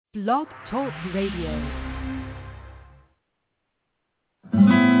Blog Talk Radio.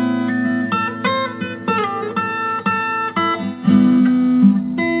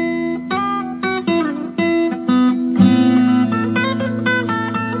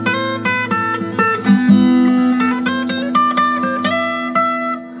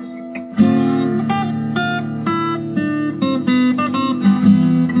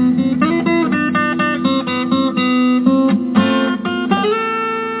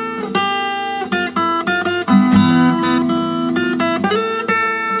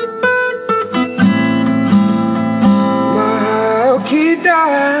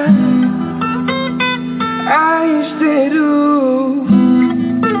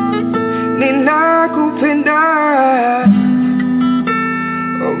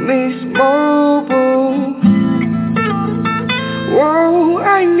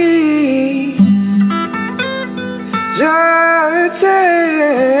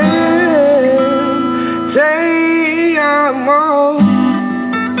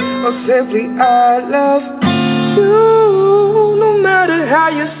 Simply, I love you, no matter how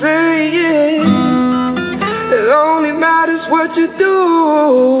you say it. It only matters what you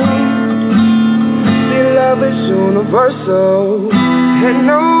do. See, love is universal, and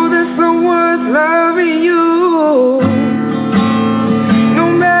know that someone's loving you. No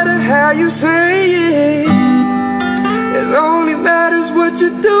matter how you say it, it only matters what you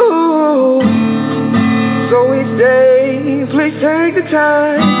do. So each day, please take the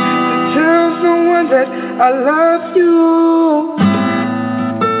time. Tell someone that I love you.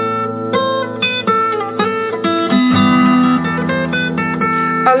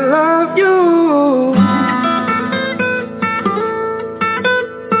 I love you.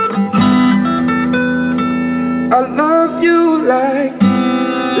 I love you like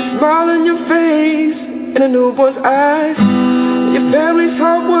the smile on your face and a newborn's eyes, your family's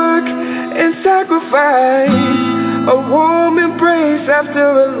hard work and sacrifice. A warm embrace after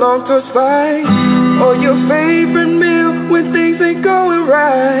a long tour's fight, or your favorite meal when things ain't going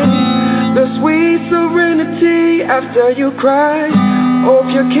right. The sweet serenity after you cry, or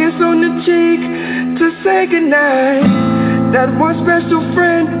your kiss on the cheek to say goodnight. That one special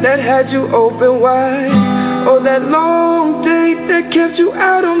friend that had you open wide, or that long date that kept you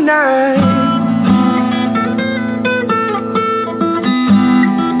out all night.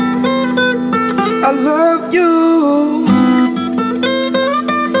 I love you.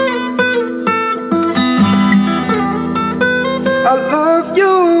 I love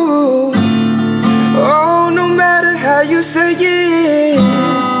you. Oh, no matter how you say it,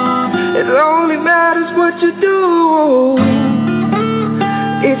 it only matters what you do.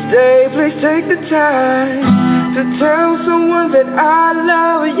 Each day, please take the time to tell someone that I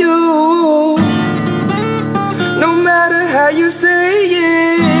love you. No matter how you say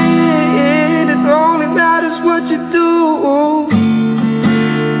it, it only matters what you do.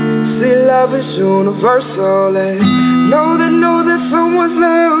 See, love is universal, and know that someone's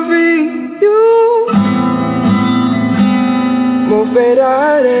loving you.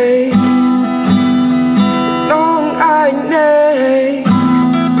 Moverare, long I nay,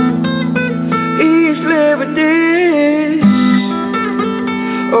 Isle Vedis,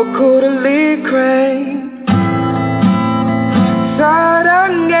 or Kudali Crane,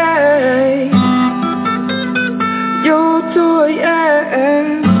 Sarange, Yotoye,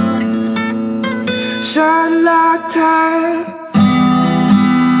 shine like time,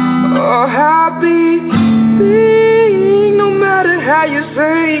 oh happy being. No matter how you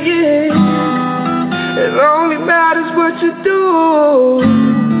say it, it only matters what you do.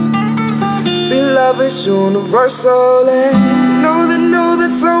 See, love is universal, and know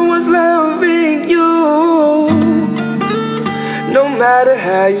that someone's loving you. No matter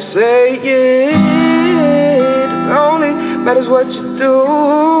how you say it, it only matters what you do.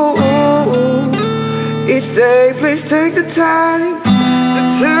 Each day, please take the time to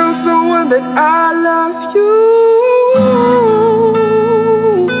tell someone that I love you.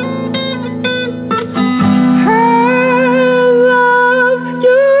 I love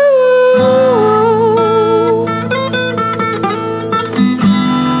you.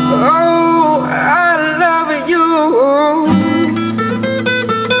 Oh, I love you.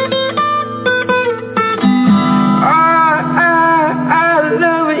 I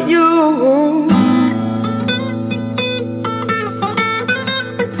love you.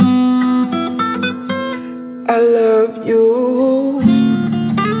 I love you.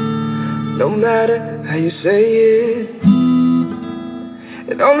 No matter how you say it,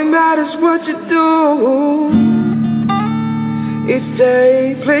 it only matters what you do. Each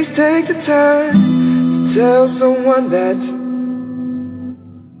day, please take the time to tell someone that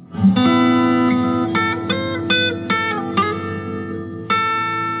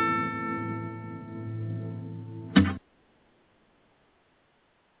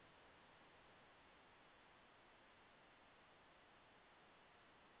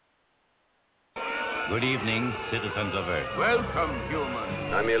Good evening, citizens of Earth. Welcome,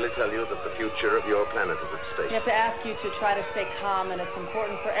 humans. I merely tell you that the future of your planet is at stake. We have to ask you to try to stay calm, and it's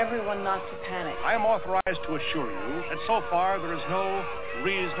important for everyone not to panic. I am authorized to assure you that so far there is no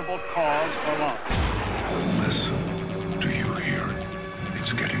reasonable cause for alarm. Listen. Do you hear it?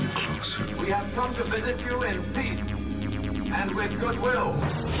 It's getting closer. We have come to visit you in peace and with goodwill.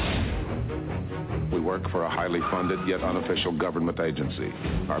 We work for a highly funded yet unofficial government agency.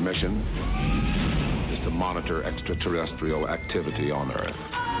 Our mission is to monitor extraterrestrial activity on Earth.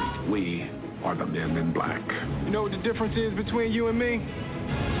 We are the Men in Black. You know what the difference is between you and me?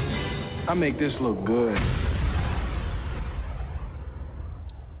 I make this look good.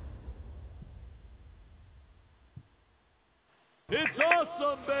 It's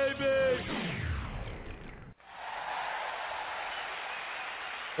awesome, baby!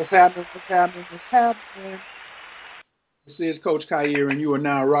 What's happening? This is Coach Khayr, and you are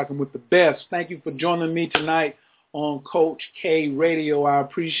now rocking with the best. Thank you for joining me tonight on Coach K Radio. I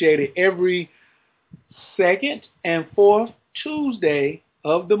appreciate it. Every second and fourth Tuesday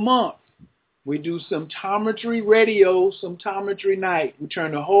of the month, we do Symptometry Radio, Symptometry Night. We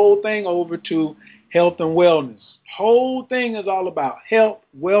turn the whole thing over to health and wellness. Whole thing is all about health,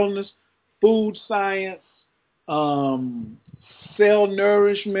 wellness, food science, cell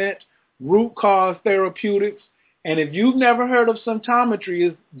nourishment, root cause therapeutics. And if you've never heard of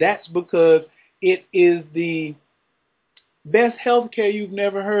symptometry, that's because it is the best healthcare you've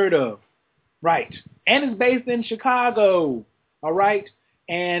never heard of. Right. And it's based in Chicago. All right.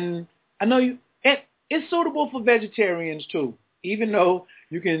 And I know it's suitable for vegetarians too, even though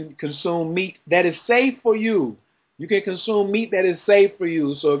you can consume meat that is safe for you. You can consume meat that is safe for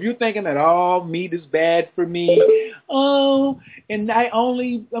you. So if you're thinking that all meat is bad for me, and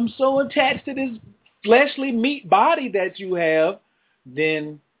I'm so attached to this fleshly meat body that you have,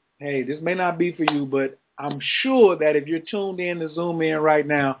 then, hey, this may not be for you, but I'm sure that if you're tuned in to Zoom in right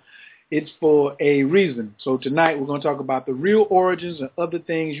now, it's for a reason. So tonight we're going to talk about the real origins and other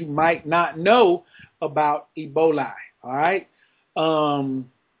things you might not know about Ebola. All right?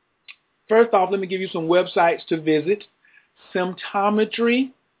 First off, let me give you some websites to visit.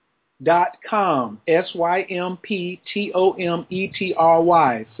 Symptometry.com. Symptometry.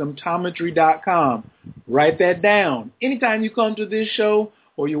 Symptometry.com. Write that down. Anytime you come to this show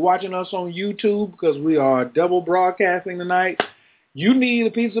or you're watching us on YouTube, because we are double broadcasting tonight, you need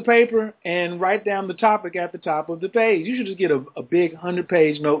a piece of paper and write down the topic at the top of the page. You should just get a big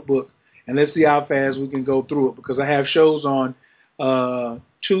 100-page notebook, and let's see how fast we can go through it, because I have shows on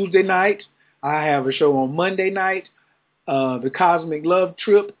Tuesday night. I have a show on Monday night, The Cosmic Love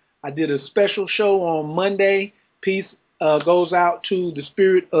Trip. I did a special show on Monday. Peace goes out to the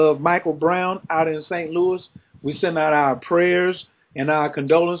spirit of Michael Brown out in St. Louis. We send out our prayers and our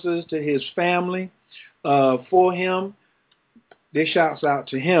condolences to his family for him. This shouts out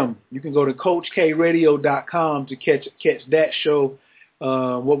to him. You can go to CoachKRadio.com to catch that show,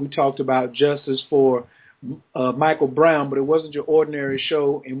 what we talked about, justice for Michael Brown, but it wasn't your ordinary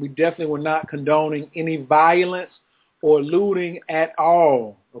show, and we definitely were not condoning any violence or looting at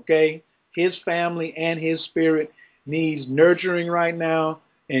all, okay? His family and his spirit needs nurturing right now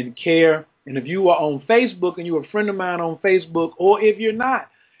and care. And if you are on Facebook and you're a friend of mine on Facebook, or if you're not,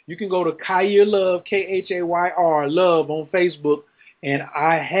 you can go to Khayr Love, Khayr Love on Facebook, and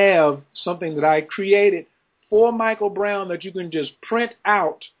I have something that I created for Michael Brown that you can just print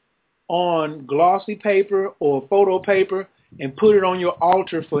out on glossy paper or photo paper and put it on your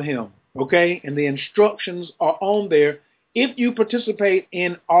altar for him, okay? And the instructions are on there if you participate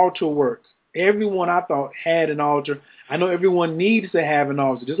in altar work. Everyone, I thought, had an altar. I know everyone needs to have an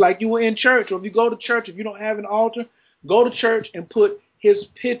altar. Just like you were in church, or if you go to church, if you don't have an altar, go to church and put his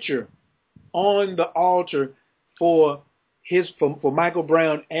picture on the altar for Michael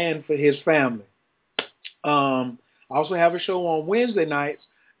Brown and for his family. I also have a show on Wednesday nights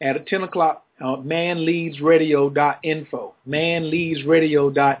at 10 o'clock, manleadsradio.info.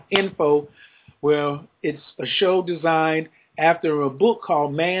 Manleadsradio.info, where it's a show designed after a book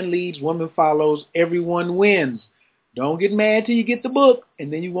called Man Leads, Woman Follows, Everyone Wins. Don't get mad till you get the book,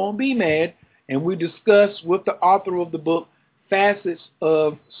 and then you won't be mad. And we discuss with the author of the book facets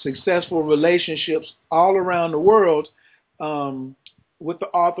of successful relationships all around the world with the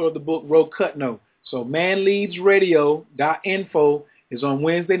author of the book, Ro Kutno. So manleadsradio.info is on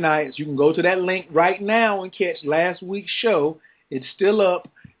Wednesday nights. You can go to that link right now and catch last week's show. It's still up.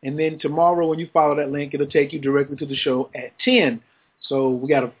 And then tomorrow when you follow that link, it'll take you directly to the show at 10. So we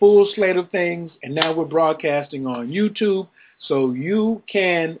got a full slate of things, and now we're broadcasting on YouTube. So you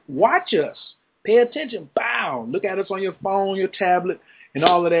can watch us. Pay attention. Bow. Look at us on your phone, your tablet, and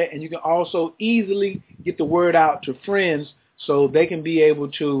all of that. And you can also easily get the word out to friends so they can be able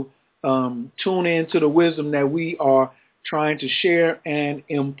to tune in to the wisdom that we are trying to share and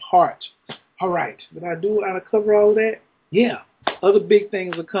impart. All right. Did I cover all of that? Yeah. Other big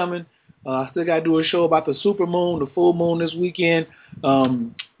things are coming. I still got to do a show about the supermoon, the full moon this weekend.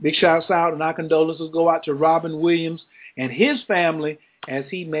 Big shouts out and our condolences go out to Robin Williams and his family as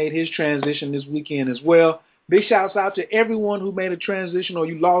he made his transition this weekend as well. Big shouts out to everyone who made a transition or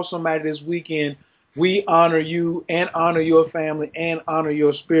you lost somebody this weekend. We honor you and honor your family and honor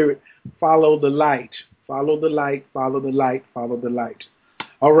your spirit. Follow the light. Follow the light. Follow the light. Follow the light.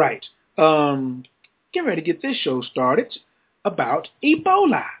 All right. Getting ready to get this show started about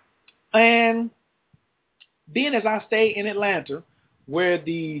Ebola. And being as I stay in Atlanta, where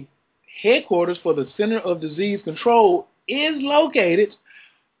the headquarters for the Center of Disease Control is located,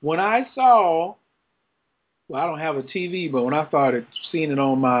 when I saw, well, I don't have a TV, but when I started seeing it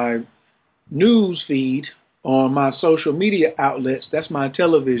on my news feed, on my social media outlets, that's my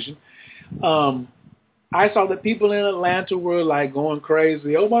television, I saw that people in Atlanta were like going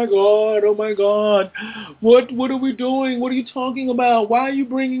crazy. Oh my God, what are we doing? What are you talking about? Why are you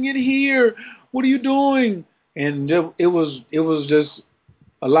bringing it here? What are you doing? And it was just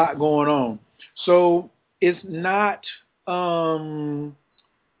a lot going on. So it's not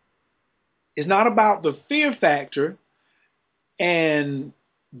about the fear factor, and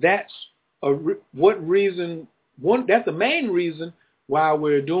that's that's the main reason why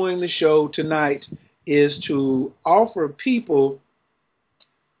we're doing the show tonight, is to offer people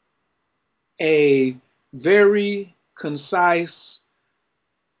a very concise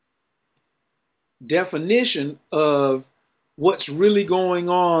definition of what's really going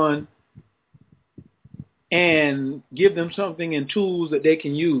on and give them something and tools that they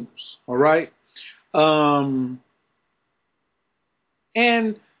can use, all right?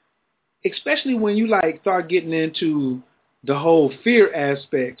 And especially when you start getting into the whole fear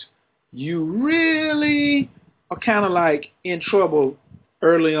aspect, you really are kind of in trouble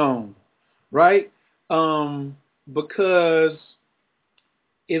early on, right? Because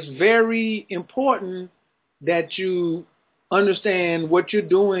it's very important that you understand what you're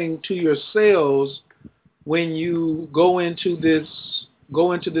doing to your cells when you go into this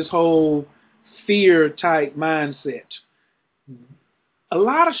whole fear type mindset. A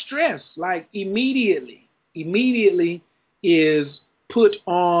lot of stress, immediately is put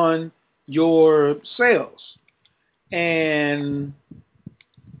on your cells, and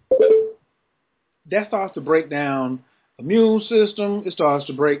that starts to break down immune system. It starts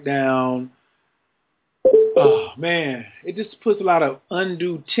to break down, it just puts a lot of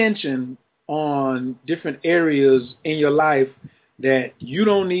undue tension on different areas in your life that you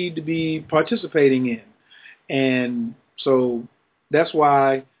don't need to be participating in. And so that's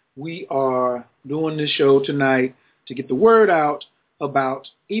why we are doing this show tonight, to get the word out about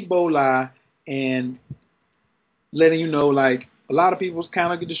Ebola and letting you know, a lot of people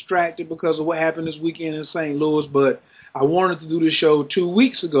kind of get distracted because of what happened this weekend in St. Louis, but I wanted to do this show 2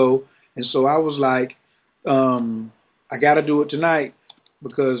 weeks ago, and so I was I got to do it tonight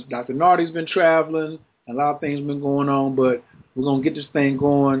because Dr. Nartey's been traveling, and a lot of things have been going on, but we're going to get this thing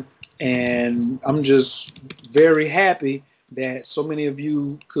going, and I'm just very happy that so many of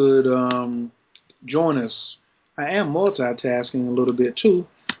you could join us. I am multitasking a little bit too,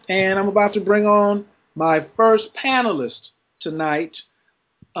 and I'm about to bring on my first panelist tonight,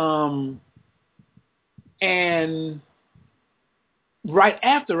 and right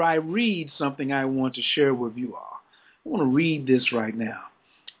after I read something I want to share with you all. I want to read this right now.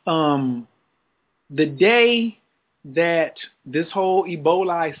 The day that this whole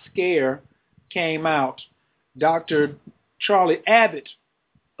Ebola scare came out, Dr. Charlie Abbott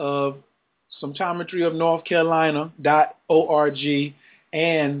of Symptometry of North Carolina.org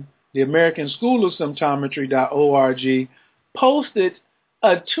and the American School of Symptometry.org posted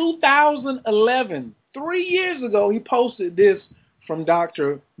a 2011, 3 years ago, he posted this from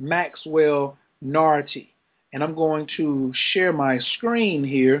Dr. Maxwell Nartey. And I'm going to share my screen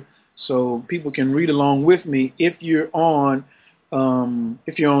here so people can read along with me if you're on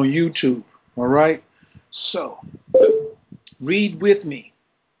YouTube. All right? So, read with me.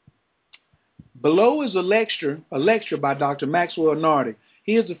 Below is a lecture by Dr. Maxwell Nartey.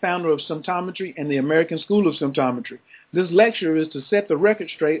 He is the founder of Symptometry and the American School of Symptometry. This lecture is to set the record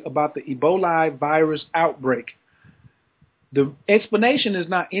straight about the Ebola virus outbreak. The explanation is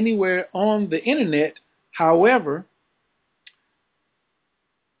not anywhere on the internet. However,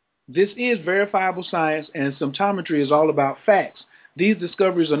 this is verifiable science, and symptometry is all about facts. These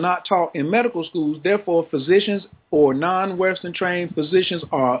discoveries are not taught in medical schools. Therefore, physicians or non-Western trained physicians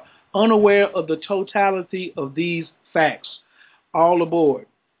are unaware of the totality of these facts. All aboard.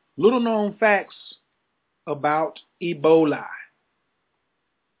 Little known facts about Ebola.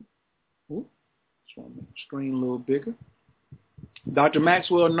 Ooh, just want to make the screen a little bigger. Dr.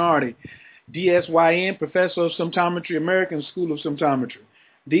 Maxwell Nartey, DSYN, Professor of Symptometry, American School of Symptometry.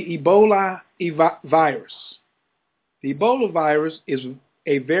 The Ebola virus. The Ebola virus is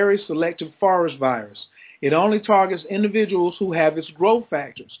a very selective forest virus. It only targets individuals who have its growth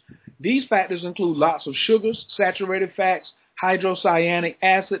factors. These factors include lots of sugars, saturated fats, hydrocyanic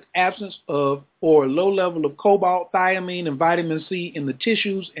acid, absence of or low level of cobalt, thiamine, and vitamin C in the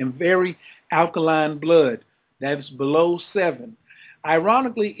tissues, and very alkaline blood. That's below 7.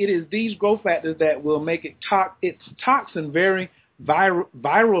 Ironically, it is these growth factors that will make its toxin very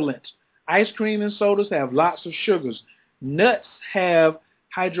virulent. Ice cream and sodas have lots of sugars. Nuts have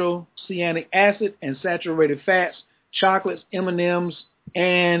hydrocyanic acid and saturated fats. Chocolates, M&Ms,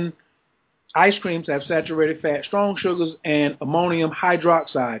 and ice creams have saturated fat, strong sugars, and ammonium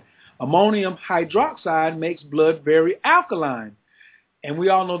hydroxide. Ammonium hydroxide makes blood very alkaline. And we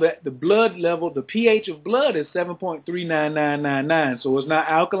all know that the blood level, the pH of blood is 7.39999. So it's not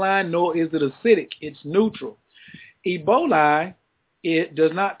alkaline, nor is it acidic. It's neutral. Ebola, it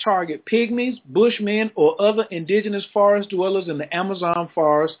does not target pygmies, bushmen, or other indigenous forest dwellers in the Amazon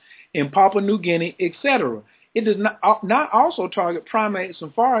forest, in Papua New Guinea, etc. It does not also target primates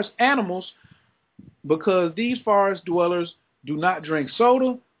and forest animals because these forest dwellers do not drink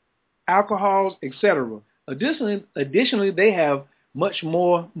soda, alcohols, etc. Additionally, they have much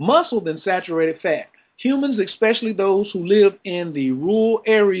more muscle than saturated fat. Humans, especially those who live in the rural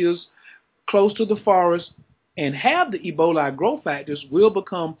areas close to the forest and have the Ebola growth factors, will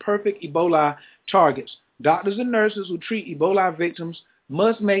become perfect Ebola targets. Doctors and nurses who treat Ebola victims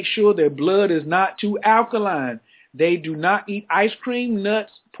must make sure their blood is not too alkaline. They do not eat ice cream,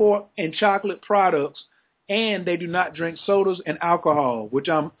 nuts, pork, and chocolate products, and they do not drink sodas and alcohol, which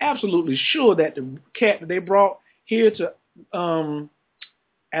I'm absolutely sure that the cat that they brought here to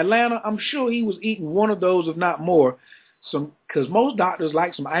Atlanta, I'm sure he was eating one of those, if not more. Because most doctors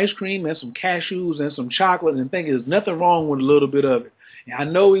like some ice cream and some cashews and some chocolate and think there's nothing wrong with a little bit of it. And I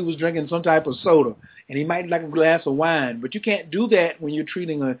know he was drinking some type of soda, and he might like a glass of wine, but you can't do that when you're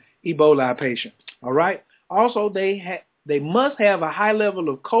treating an Ebola patient. All right. Also, they must have a high level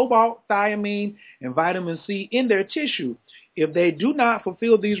of cobalt, thiamine, and vitamin C in their tissue. If they do not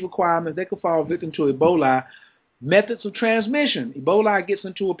fulfill these requirements, they could fall victim to Ebola. Methods of transmission. Ebola gets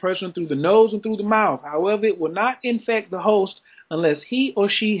into a person through the nose and through the mouth. However, it will not infect the host unless he or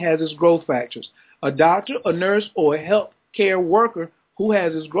she has its growth factors. A doctor, a nurse, or a health care worker who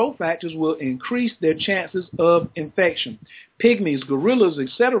has its growth factors will increase their chances of infection. Pygmies, gorillas,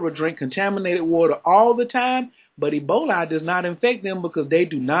 etc. drink contaminated water all the time, but Ebola does not infect them because they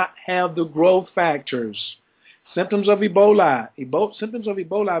do not have the growth factors. Symptoms of Ebola. Symptoms of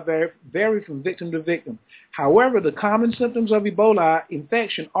Ebola vary from victim to victim. However, the common symptoms of Ebola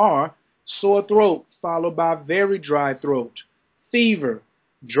infection are sore throat, followed by very dry throat, fever,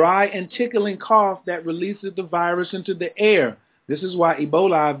 dry and tickling cough that releases the virus into the air. This is why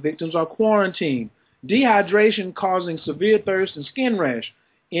Ebola victims are quarantined. Dehydration causing severe thirst and skin rash.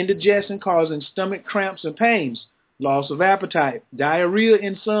 Indigestion causing stomach cramps and pains. Loss of appetite. Diarrhea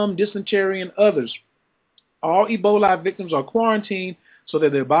in some, dysentery in others. All Ebola victims are quarantined so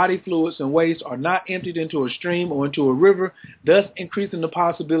that their body fluids and waste are not emptied into a stream or into a river, thus increasing the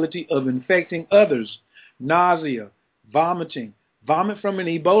possibility of infecting others. Nausea, vomiting. Vomit from an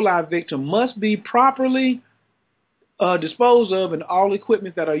Ebola victim must be properly disposed of, and all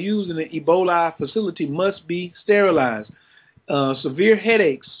equipment that are used in the Ebola facility must be sterilized. Severe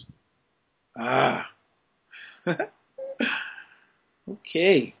headaches.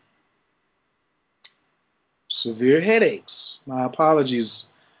 Okay. Severe headaches. My apologies.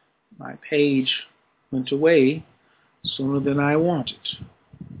 My page went away sooner than I wanted.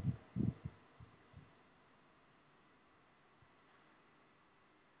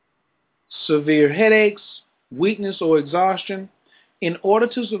 Severe headaches, weakness or exhaustion. In order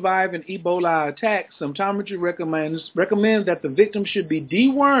to survive an Ebola attack, Symptometry recommends that the victim should be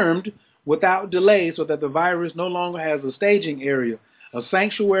dewormed without delay so that the virus no longer has a staging area, a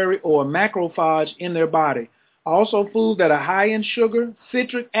sanctuary, or a macrophage in their body. Also, foods that are high in sugar,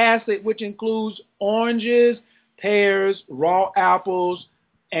 citric acid, which includes oranges, pears, raw apples,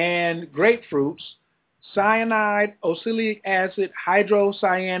 and grapefruits, cyanide, oxalic acid,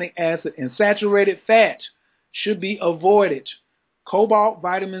 hydrocyanic acid, and saturated fat should be avoided. Cobalt,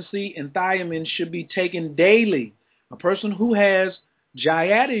 vitamin C, and thiamine should be taken daily. A person who has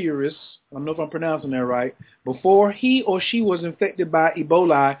Giardiasis, I don't know if I'm pronouncing that right, before he or she was infected by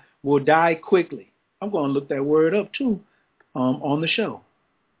Ebola will die quickly. I'm going to look that word up too on the show.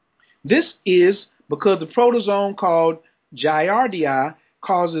 This is because the protozoan called Giardia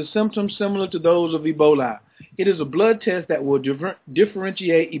causes symptoms similar to those of Ebola. It is a blood test that will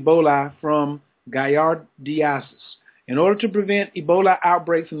differentiate Ebola from Giardiasis. In order to prevent Ebola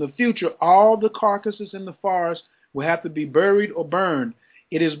outbreaks in the future, all the carcasses in the forest will have to be buried or burned.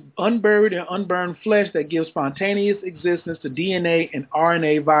 It is unburied and unburned flesh that gives spontaneous existence to DNA and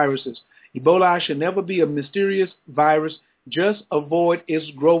RNA viruses. Ebola should never be a mysterious virus. Just avoid its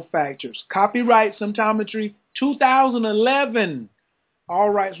growth factors. Copyright Symptometry 2011. All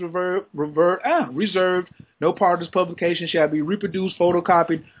rights reserved. No part of this publication shall be reproduced,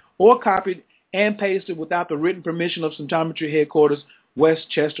 photocopied, or copied and pasted without the written permission of Symptometry headquarters,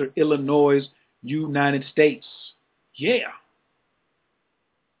 Westchester, Illinois, United States. Yeah.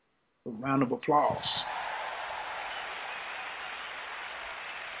 A round of applause.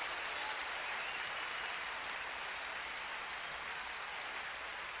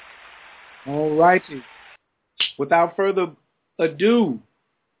 All righty. Without further ado,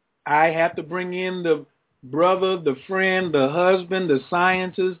 I have to bring in the brother, the friend, the husband, the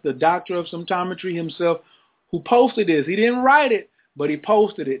scientist, the doctor of symptometry himself, who posted this. He didn't write it, but he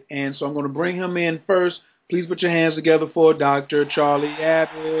posted it. And so I'm going to bring him in first. Please put your hands together for Dr. Charlie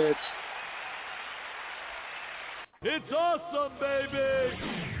Abbott. It's awesome, baby!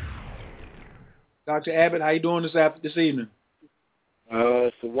 Dr. Abbott, how you doing this evening?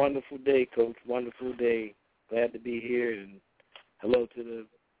 It's a wonderful day, Coach. Wonderful day. Glad to be here, and hello to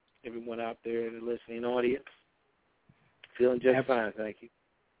everyone out there in the listening audience. Feeling just fine, thank you.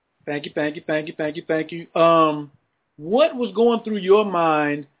 Thank you. What was going through your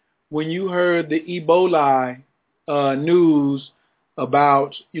mind when you heard the Ebola news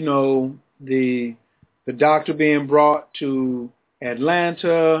about, the doctor being brought to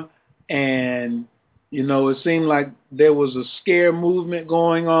Atlanta, and it seemed like there was a scare movement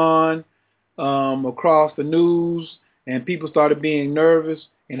going on across the news, and people started being nervous.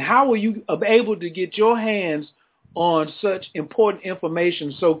 And how were you able to get your hands on such important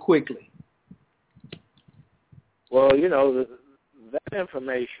information so quickly? Well, that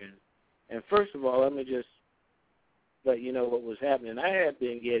information, and first of all, let me just let you know what was happening. I had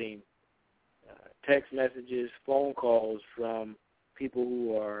been getting text messages, phone calls from people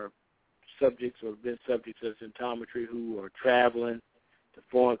who are subjects or been subjects of symptometry who are traveling to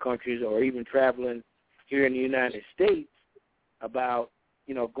foreign countries or even traveling here in the United States about,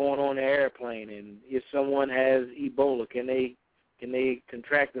 going on an airplane, and if someone has Ebola, can they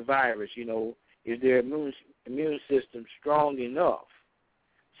contract the virus? Is their immune system strong enough?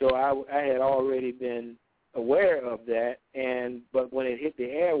 So I had already been aware of that, but when it hit the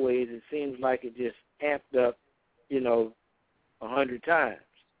airways, it seems like it just amped up, 100 times.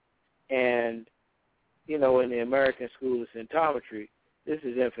 And, in the American School of Symptometry, this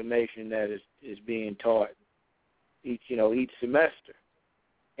is information that is being taught each semester.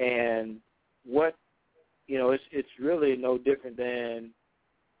 And what, it's really no different than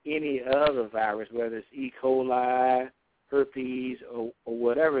any other virus, whether it's E. coli, herpes, or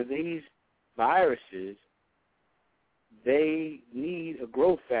whatever. These viruses, they need a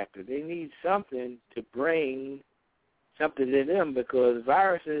growth factor. They need something to bring something to them, because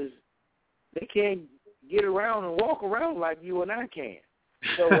viruses, they can't get around and walk around like you and I can.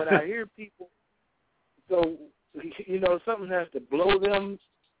 So when I hear people, something has to blow them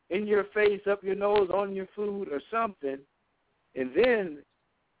in your face, up your nose, on your food or something, and then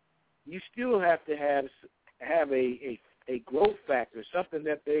you still have to have a growth factor, something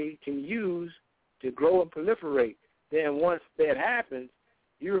that they can use to grow and proliferate. Then once that happens,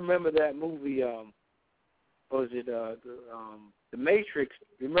 you remember that movie, The Matrix?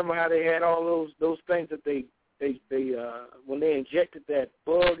 Remember how they had all those things that they when they injected that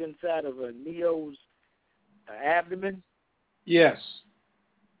bug inside of a Neo's abdomen? Yes.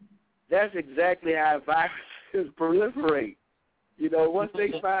 That's exactly how viruses proliferate. Once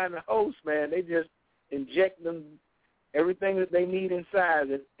they find the host, man, they just inject them everything that they need inside,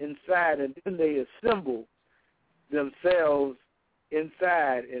 and then they assemble themselves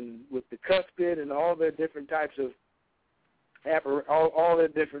inside, and with the cuspid and all their different types of all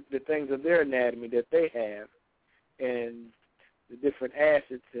the things of their anatomy that they have, and the different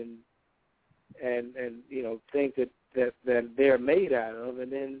acids and things that they're made out of,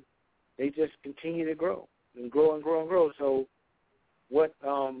 and then they just continue to grow and grow and grow and grow. So what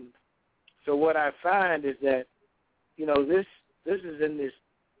I find is that this is in this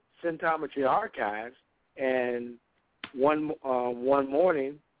symptometry archives, and one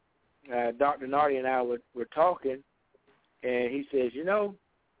morning, Dr. Nartey and I were talking, and he says,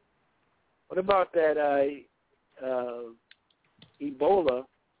 what about that Ebola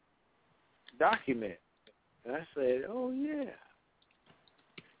document? And I said, oh, yeah.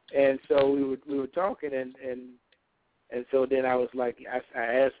 And so we were talking, and so then I was like, I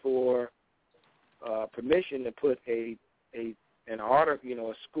asked for permission to put an article,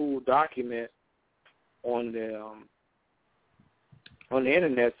 a school document on the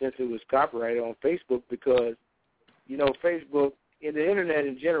internet, since it was copyrighted on Facebook, because Facebook and the internet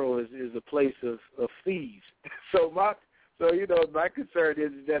in general is a place of thieves. So my concern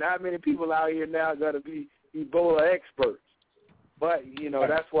is that how many people out here now are going to be Ebola experts. But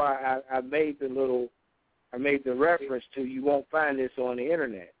that's why I made the reference to, you won't find this on the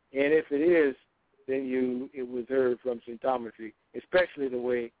internet, and if it is, then it was heard from Symptometry, especially the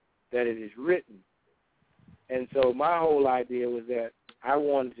way that it is written. And so my whole idea was that I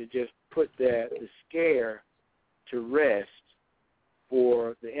wanted to just put the scare to rest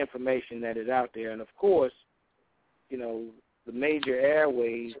for the information that is out there. And of course, the major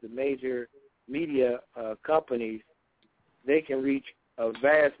airways, the major media companies, they can reach a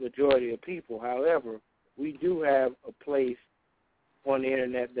vast majority of people. However, we do have a place on the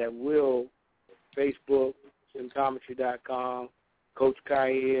internet that will, Facebook, Symptometry.com, Coach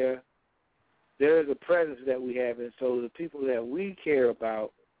Kair, there is a presence that we have, and so the people that we care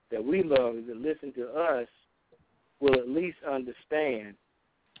about, that we love, that listen to us, will at least understand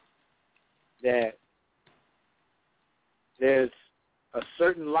that there's a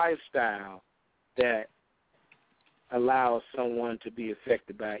certain lifestyle that allows someone to be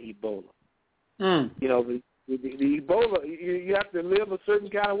affected by Ebola. The Ebola, you have to live a certain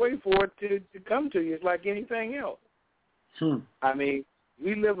kind of way for it to come to you. It's like anything else. I mean,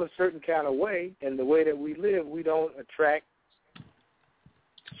 we live a certain kind of way, and the way that we live, we don't attract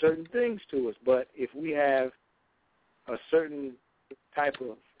certain things to us. But if we have a certain type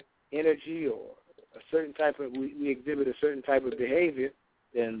of energy or a certain type of, we exhibit a certain type of behavior,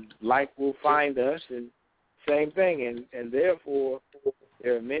 then like will find us, and same thing. And therefore,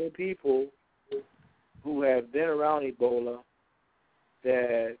 there are many people who have been around Ebola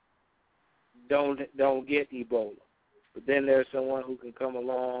that don't get Ebola. But then there's someone who can come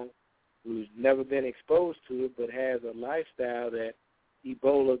along who's never been exposed to it but has a lifestyle that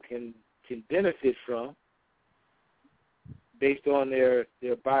Ebola can benefit from based on their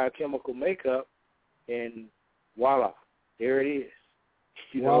biochemical makeup, and voila, there it is.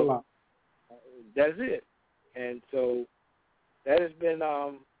 Voila. That's it. And so that has been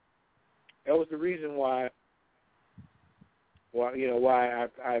that was the reason why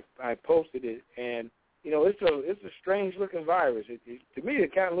I posted it. And it's a strange looking virus. To me,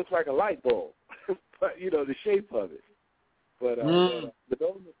 it kind of looks like a light bulb, but the shape of it. But those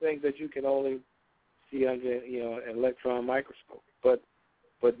are things that you can only see under an electron microscope. But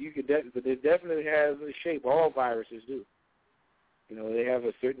you could but it definitely has a shape. All viruses do. They have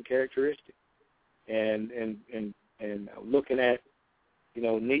a certain characteristic. And looking at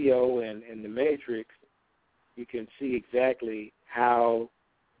Neo and the Matrix, you can see exactly how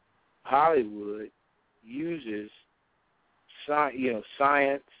Hollywood uses science,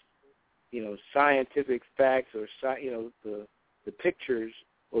 scientific facts, or the pictures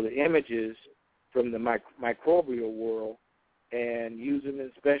or the images from the microbial world, and use them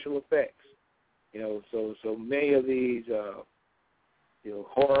in special effects. So many of these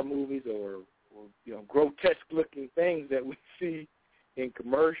horror movies or grotesque looking things that we see in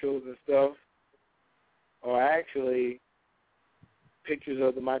commercials and stuff are actually pictures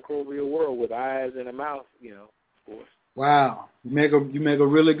of the microbial world with eyes and a mouth, of course. Wow. You make a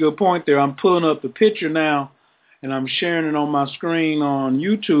really good point there. I'm pulling up the picture now, and I'm sharing it on my screen on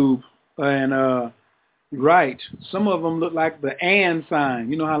YouTube. And right, some of them look like the and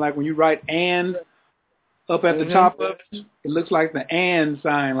sign. You know how like when you write and up at the top of it, it looks like the and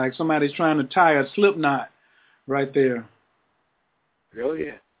sign, like somebody's trying to tie a slip knot right there. Oh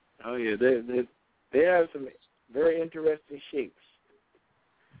yeah, they have some very interesting shapes.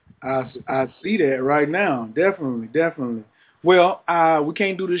 I see that right now. Definitely. Well, we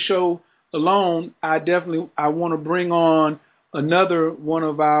can't do the show alone. I want to bring on another one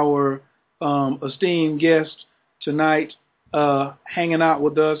of our esteemed guests tonight, hanging out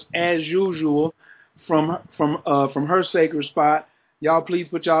with us as usual from her sacred spot. Y'all please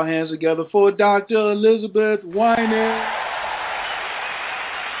put y'all hands together for Dr. Elizabeth Weiner.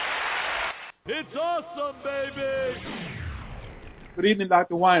 It's awesome, baby! Good evening,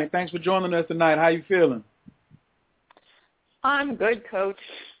 Dr. Weiner. Thanks for joining us tonight. How you feeling? I'm good, Coach.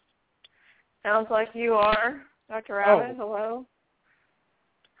 Sounds like you are. Dr. Abbott, hello.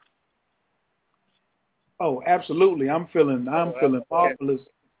 Oh, absolutely. I'm feeling marvelous.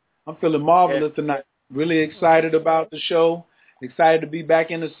 I'm feeling marvelous tonight. Really excited about the show. Excited to be back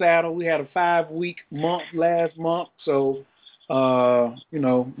in the saddle. We had a 5-week month last month, so now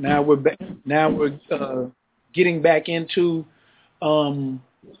we're getting back into. No,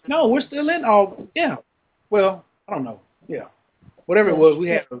 we're still in all. Yeah. Well, I don't know. Yeah. Whatever it was,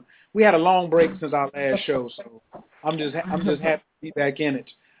 we had a long break since our last show, so I'm just happy to be back in it.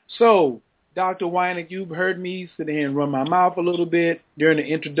 So, Dr. Weinig, you've heard me sit here and run my mouth a little bit during the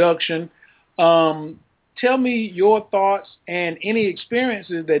introduction. Tell me your thoughts and any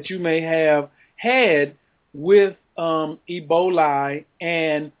experiences that you may have had with Ebola,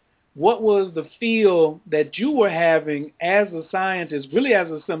 and what was the feel that you were having as a scientist, really as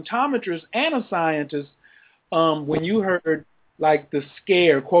a symptometrist and a scientist, when you heard like the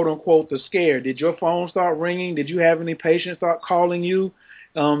scare, quote unquote, the scare? Did your phone start ringing? Did you have any patients start calling you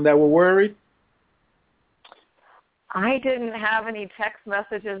that were worried? I didn't have any text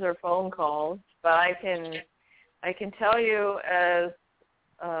messages or phone calls, but I can tell you as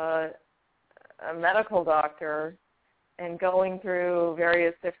a medical doctor and going through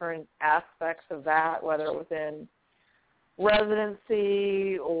various different aspects of that, whether it was in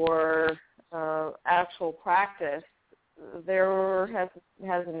residency or actual practice, there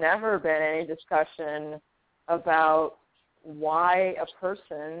has never been any discussion about why a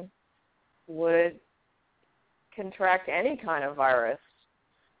person would contract any kind of virus.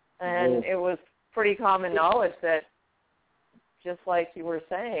 And it was pretty common knowledge that, just like you were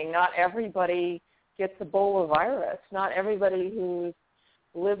saying, not everybody gets Ebola virus. Not everybody who's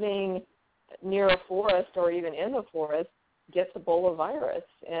living near a forest or even in the forest gets Ebola virus.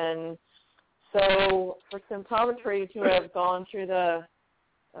 And so for symptometry to have gone through the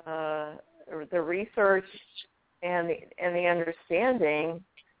research and the understanding,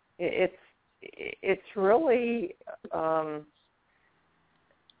 it's really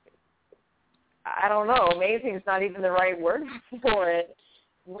I don't know. Amazing is not even the right word for it.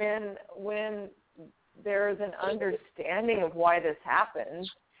 When there's an understanding of why this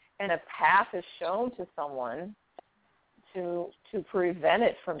happens and a path is shown to someone to prevent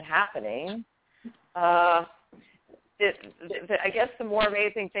it from happening, I guess the more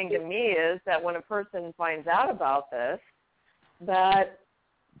amazing thing to me is that when a person finds out about this, that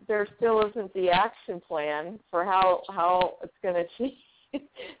there still isn't the action plan for how it's going to change.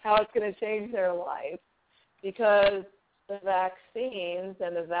 How it's going to change their life, because the vaccines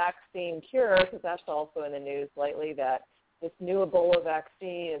and the vaccine cure, because that's also in the news lately, that this new Ebola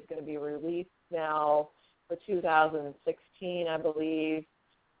vaccine is going to be released now for 2016, I believe,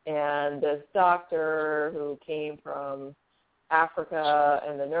 and this doctor who came from Africa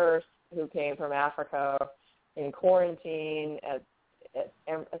and the nurse who came from Africa in quarantine at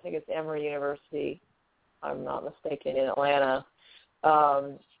I think it's Emory University, if I'm not mistaken, in Atlanta,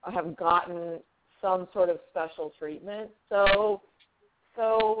 have gotten some sort of special treatment. So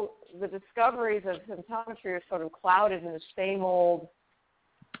the discoveries of symptometry are sort of clouded in the same old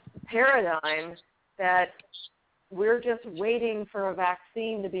paradigm that we're just waiting for a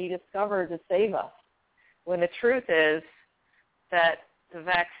vaccine to be discovered to save us, when the truth is that the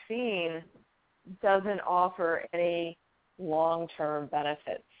vaccine doesn't offer any long-term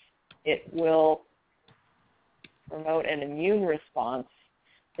benefits. It will promote an immune response,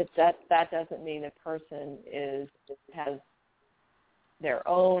 but that doesn't mean a person has their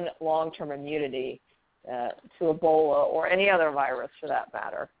own long-term immunity to Ebola or any other virus for that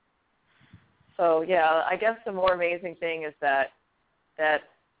matter. So yeah, I guess the more amazing thing is that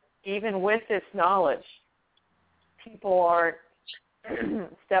even with this knowledge, people aren't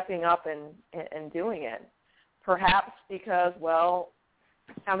stepping up and doing it. Perhaps because, well,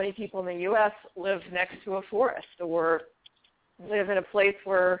 how many people in the U.S. live next to a forest or live in a place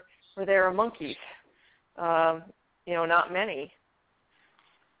where there are monkeys? Not many.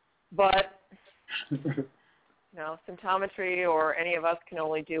 But, symptometry or any of us can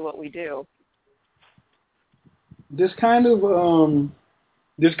only do what we do. This kind of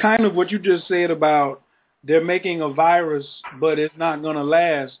what you just said about they're making a virus, but it's not going to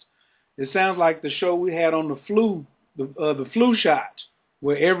last. It sounds like the show we had on the flu, the flu shot,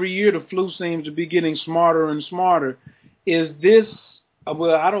 where every year the flu seems to be getting smarter and smarter. Is this?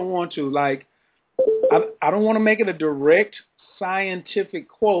 Well, I don't want to I don't want to make it a direct scientific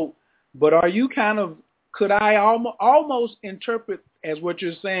quote, but are you could I almost interpret as what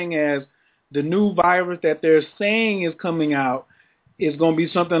you're saying as the new virus that they're saying is coming out is going to be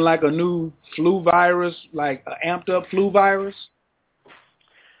something like a new flu virus, like an amped up flu virus?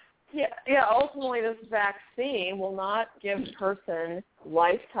 Yeah. Ultimately, this vaccine will not give a person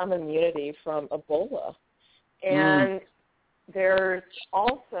lifetime immunity from Ebola, and there's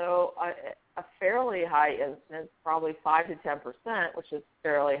also a fairly high incidence, probably 5 to 10%, which is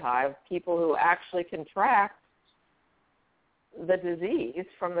fairly high, of people who actually contract the disease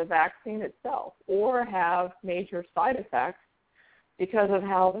from the vaccine itself or have major side effects because of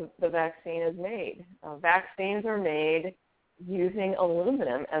how the vaccine is made. Vaccines are made using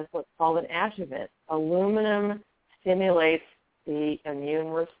aluminum as what's called an adjuvant. Aluminum stimulates the immune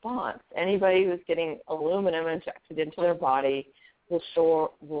response. Anybody who's getting aluminum injected into their body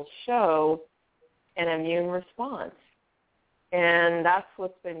will show an immune response. And that's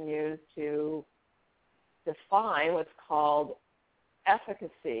what's been used to define what's called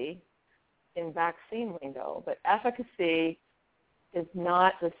efficacy in vaccine lingo. But efficacy is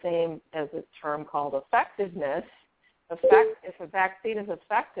not the same as a term called effectiveness. If a vaccine is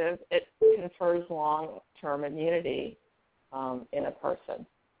effective, it confers long-term immunity in a person.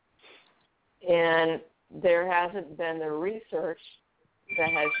 And there hasn't been the research that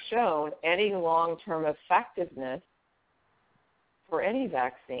has shown any long-term effectiveness for any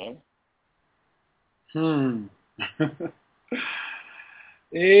vaccine.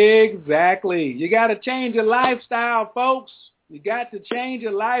 Exactly. You got to change your lifestyle, folks. You got to change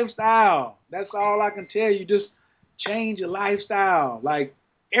your lifestyle. That's all I can tell you. Just change your lifestyle. Like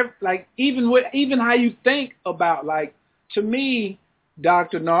even how you think about, like, to me,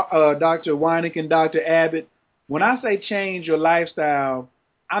 Dr. Weinig and Dr. Abbott, when I say change your lifestyle,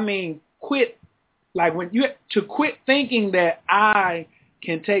 I mean quit thinking that I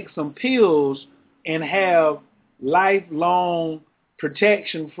can take some pills and have lifelong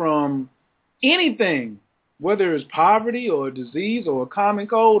protection from anything, whether it's poverty or a disease or a common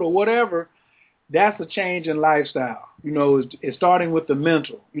cold or whatever. That's a change in lifestyle. It's starting with the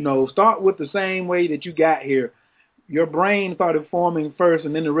mental. Start with the same way that you got here. Your brain started forming first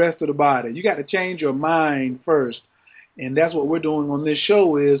and then the rest of the body. You got to change your mind first. And that's what we're doing on this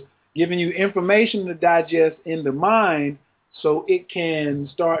show, is giving you information to digest in the mind so it can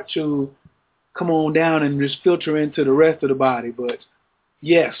start to come on down and just filter into the rest of the body. But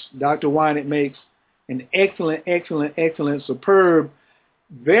yes, Dr. Weinig makes an excellent, superb,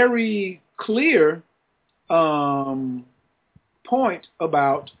 very clear point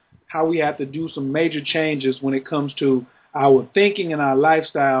about how we have to do some major changes when it comes to our thinking and our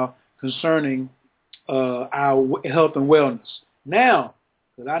lifestyle concerning our health and wellness. Now,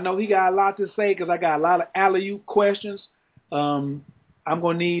 because I know he got a lot to say, because I got a lot of alley-oop questions, I'm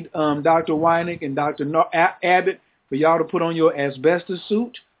going to need Dr. Weinig and Dr. Abbott for y'all to put on your asbestos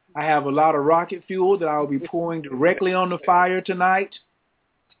suit. I have a lot of rocket fuel that I'll be pouring directly on the fire tonight,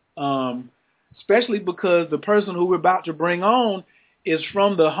 especially because the person who we're about to bring on is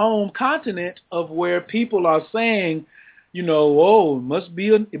from the home continent of where people are saying, it must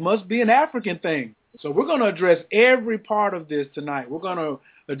be an African thing. So we're going to address every part of this tonight. We're going to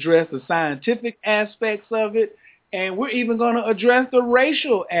address the scientific aspects of it, and we're even going to address the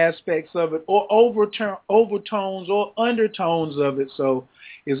racial aspects of it, or overtones or undertones of it. So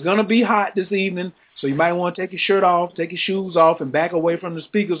it's going to be hot this evening, so you might want to take your shirt off, take your shoes off, and back away from the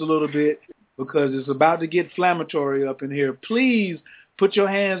speakers a little bit, because it's about to get inflammatory up in here. Please put your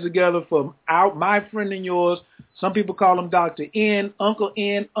hands together for my friend and yours. Some people call him Dr. N, Uncle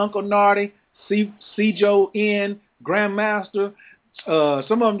Nartey, C. Joe N, Grandmaster.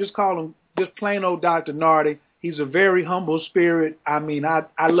 Some of them just call him just plain old Dr. Nartey. He's a very humble spirit. I mean, I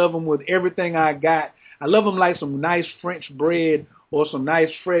love him with everything I got. I love him like some nice French bread or some nice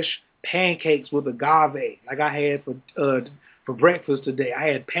fresh pancakes with agave, like I had for breakfast today. I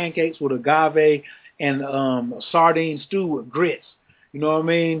had pancakes with agave and sardine stew with grits. You know what I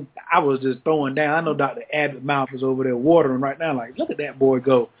mean? I was just throwing down. I know Dr. Abbott's mouth is over there watering right now, like, look at that boy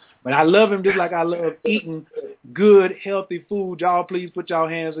go. But I love him just like I love eating good, healthy food. Y'all please put y'all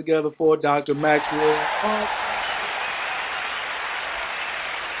hands together for Dr. Maxwell.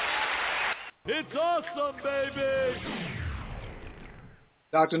 It's awesome, baby!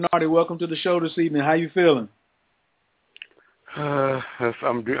 Dr. Nartey, welcome to the show this evening. How you feeling?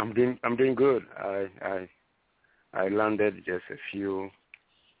 I'm doing good. I landed just a few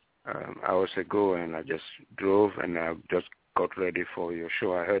hours ago, and I just drove, and I just got ready for your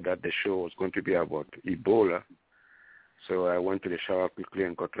show. I heard that the show was going to be about Ebola, so I went to the shower quickly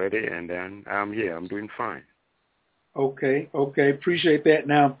and got ready, and then I'm here. I'm doing fine. Okay. Appreciate that.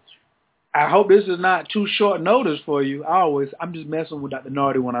 Now, I hope this is not too short notice for you. I'm just messing with Dr.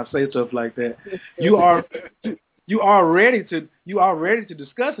 Nartey when I say stuff like that. You are ready to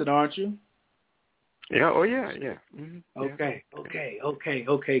discuss it, aren't you? Yeah. Oh, yeah. Yeah. Mm-hmm. Okay.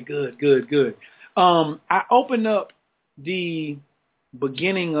 Good. I opened up the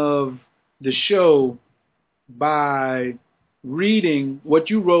beginning of the show by reading what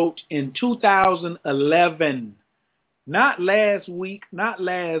you wrote in 2011. Not last week, not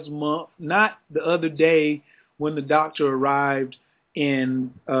last month, not the other day when the doctor arrived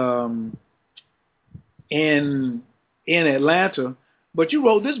in Atlanta, but you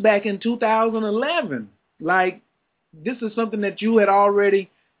wrote this back in 2011. Like, this is something that you had already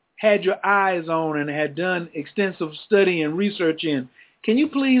had your eyes on and had done extensive study and research in. Can you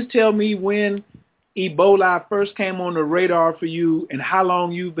please tell me when Ebola first came on the radar for you and how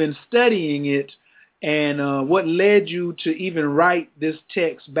long you've been studying it and what led you to even write this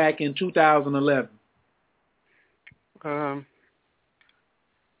text back in 2011?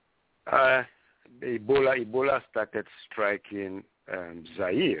 Ebola started striking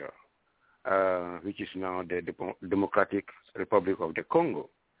Zaire, which is now the Democratic Republic of the Congo.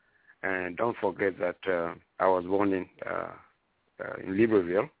 And don't forget that I was born in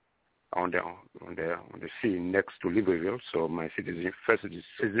Libreville, on the sea next to Libreville. So my first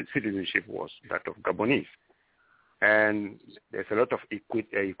citizenship was that of Gabonese. And there's a lot of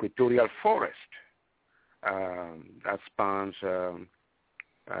equatorial forest that spans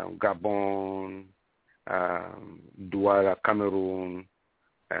Gabon, Douala, Cameroon,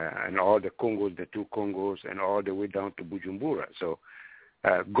 and all the Congos, the two Congos, and all the way down to Bujumbura. So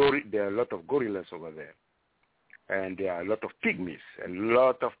there are a lot of gorillas over there. And there are a lot of pygmies. And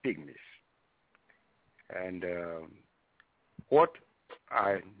what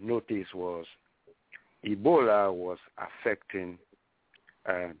I noticed was Ebola was affecting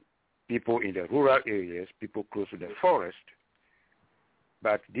people in the rural areas, people close to the forest.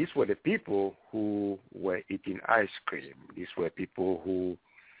 But these were the people who were eating ice cream. These were people who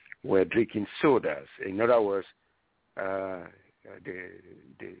were drinking sodas. In other words,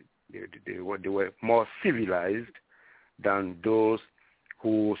 they were more civilized than those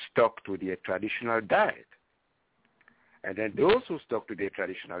who stuck to their traditional diet. And then those who stuck to their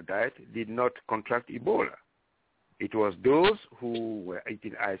traditional diet did not contract Ebola. It was those who were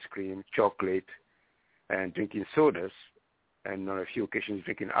eating ice cream, chocolate, and drinking sodas, and on a few occasions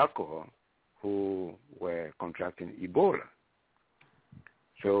drinking alcohol, who were contracting Ebola.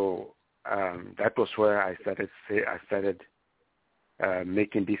 So that was where I started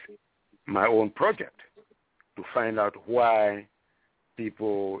making this my own project to find out why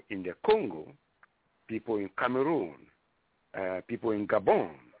people in the Congo, people in Cameroon, people in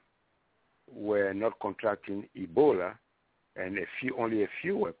Gabon were not contracting Ebola, and only a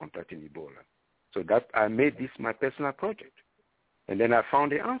few were contracting Ebola. So that I made this my personal project, and then I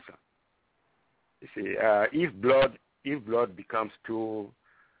found the answer. You see, if blood becomes too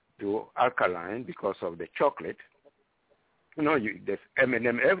alkaline because of the chocolate, there's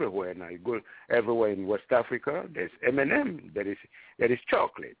M&M everywhere now. You go everywhere in West Africa, there's M&M. There is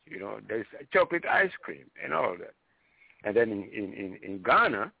chocolate. There's chocolate ice cream and all that. And then in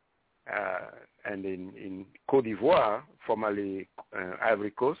Ghana and in Côte d'Ivoire, formerly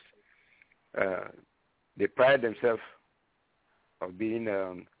Ivory Coast, they pride themselves of being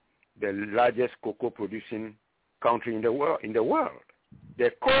the largest cocoa producing country in the world.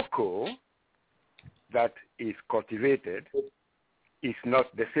 The cocoa that is cultivated is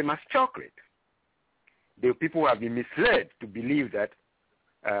not the same as chocolate. The people have been misled to believe that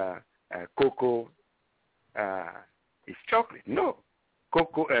cocoa is chocolate. No,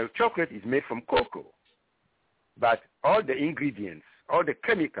 chocolate is made from cocoa, but all the ingredients, all the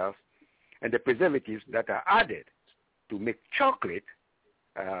chemicals, and the preservatives that are added to make chocolate,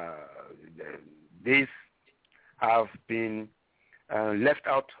 these have been left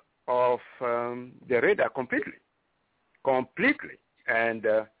out of the radar completely. And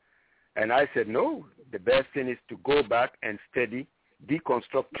I said, no, the best thing is to go back and study,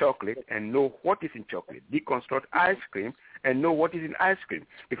 deconstruct chocolate and know what is in chocolate, deconstruct ice cream and know what is in ice cream,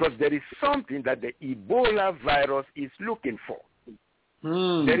 because there is something that the Ebola virus is looking for.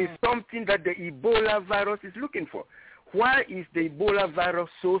 There is something that the Ebola virus is looking for. Why is the Ebola virus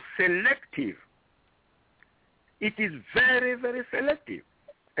so selective? It is very, very selective.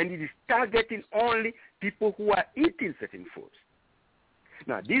 And it is targeting only people who are eating certain foods.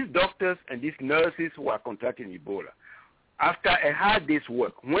 Now, these doctors and these nurses who are contracting Ebola, after a hard day's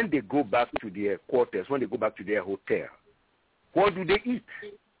work, when they go back to their quarters, when they go back to their hotel, what do they eat?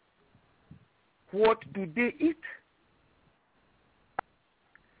 What do they eat?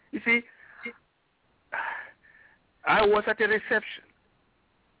 You see, I was at a reception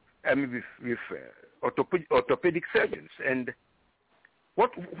with orthopedic surgeons, and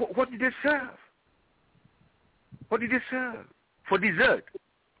what did they serve? What did they serve? For dessert,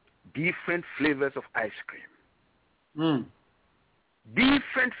 different flavors of ice cream.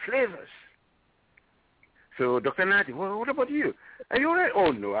 Different flavors. So, Dr. Nartey, well, what about you? Are you all right?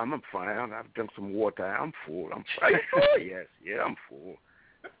 Oh, no, I'm fine. I've drunk some water. I'm full. Are you sure? Yes, I'm full.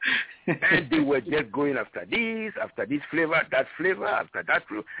 And they were just going after this flavor, after that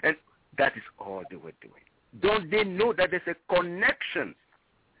flavor, and that is all they were doing. Don't they know that there's a connection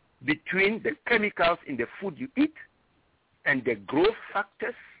between the chemicals in the food you eat and the growth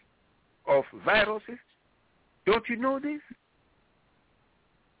factors of viruses? Don't you know this?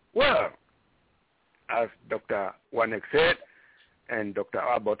 Well, as Dr. Wanek said, and Dr.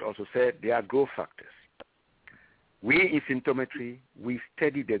 Abbott also said, there are growth factors. We in symptometry, we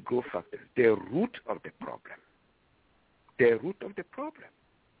study the growth factors, the root of the problem. The root of the problem.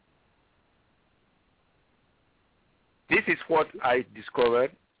 This is what I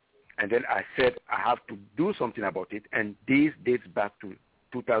discovered, and then I said I have to do something about it, and this dates back to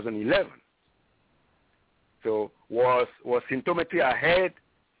 2011. So was symptometry ahead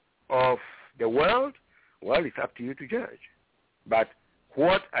of the world? Well, it's up to you to judge. But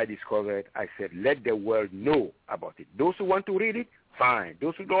what I discovered, I said, let the world know about it. Those who want to read it, fine.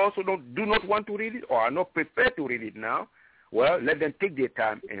 Those who also do not want to read it or are not prepared to read it now, well, let them take their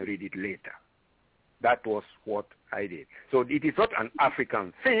time and read it later. That was what I did. So it is not an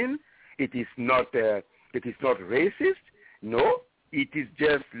African thing. It is not racist. No, it is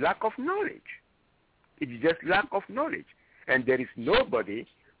just lack of knowledge. It is just lack of knowledge. And there is nobody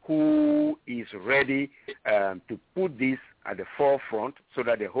who is ready to put this at the forefront so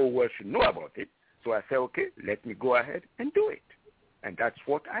that the whole world should know about it. So I said, okay, let me go ahead and do it. And that's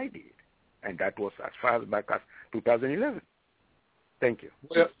what I did. And that was as far back as 2011. Thank you.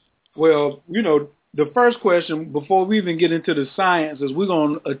 Well, you know, the first question, before we even get into the science, is we're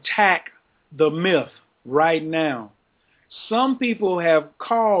going to attack the myth right now. Some people have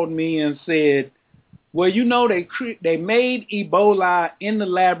called me and said, well, you know, they made Ebola in the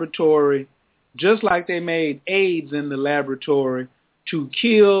laboratory just like they made AIDS in the laboratory to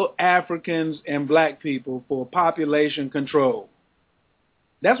kill Africans and black people for population control.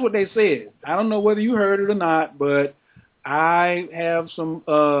 That's what they said. I don't know whether you heard it or not, but I have some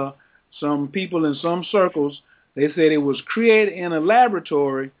people in some circles, they said it was created in a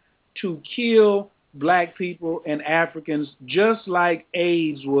laboratory to kill black people and Africans just like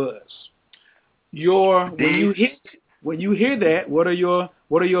AIDS was. When you hear that, what are your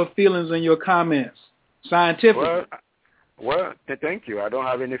feelings and your comments scientifically? Well, thank you. I don't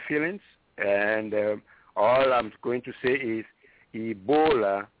have any feelings, and all I'm going to say is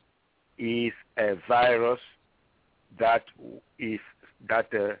Ebola is a virus that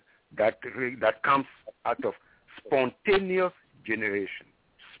comes out of spontaneous generation.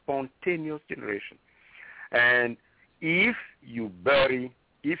 And if you bury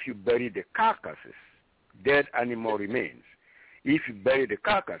the carcasses, dead animal remains, if you bury the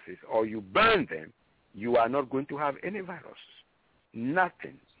carcasses or you burn them, you are not going to have any virus.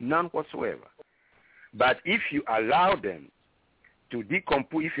 Nothing, none whatsoever. But if you allow them to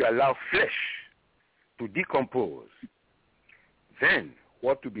decompose, if you allow flesh to decompose, then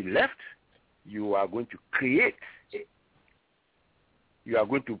what will be left, you are going to create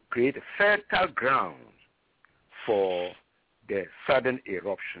a fertile ground for the sudden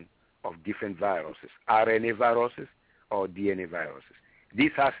eruption of different viruses, RNA viruses or DNA viruses.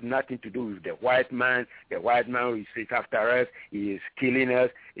 This has nothing to do with the white man. The white man who is after us, he is killing us.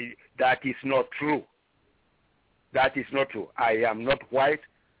 That is not true. That is not true. I am not white.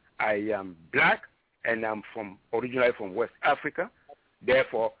 I am black, and I'm originally from West Africa.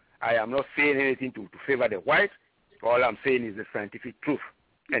 Therefore, I am not saying anything to favor the white. All I'm saying is the scientific truth,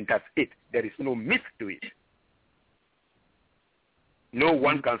 and that's it. There is no myth to it. No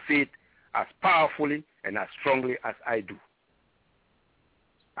one can say it as powerfully and as strongly as I do.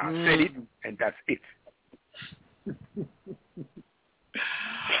 I've said it, and that's it.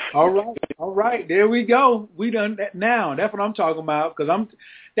 All right, there we go. We done that now. That's what I'm talking about. Because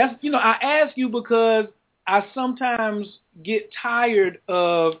I ask you because I sometimes get tired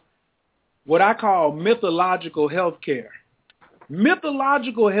of what I call mythological healthcare.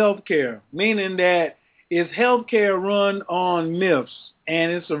 Mythological healthcare, meaning that it's healthcare run on myths,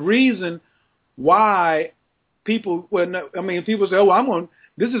 and it's a reason why people say, "Oh,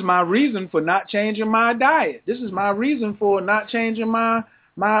 this is my reason for not changing my diet. This is my reason for not changing my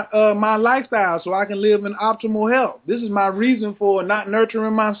lifestyle so I can live in optimal health. This is my reason for not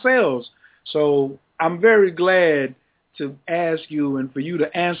nurturing my cells." So I'm very glad to ask you and for you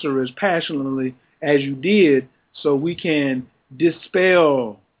to answer as passionately as you did, so we can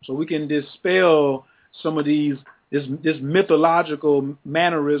dispel some of these this mythological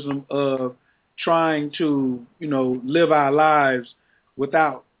mannerism of trying to, live our lives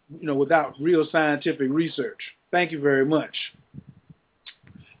without real scientific research. Thank you very much.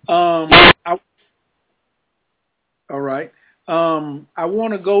 All right. I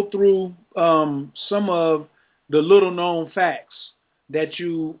want to go through some of the little known facts that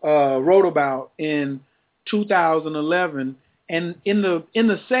you wrote about in 2011, and in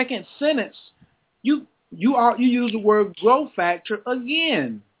the second sentence, you use the word growth factor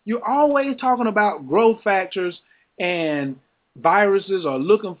again. You're always talking about growth factors, and viruses are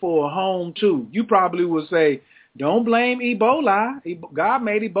looking for a home too. You probably would say, don't blame Ebola. God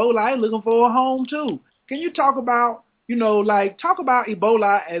made Ebola. He's looking for a home too. Can you talk about, talk about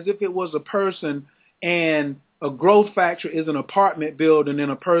Ebola as if it was a person, and a growth factor is an apartment building in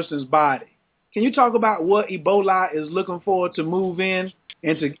a person's body? Can you talk about what Ebola is looking for to move in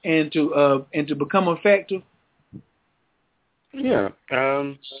and to become effective? Yeah.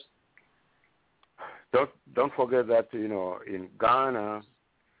 Don't forget that, in Ghana,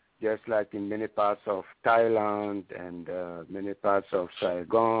 just like in many parts of Thailand and many parts of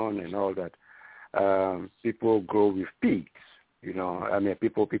Saigon and all that, people grow with pigs.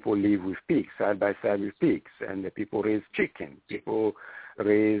 People live with pigs, side by side with pigs, and the people raise chicken. People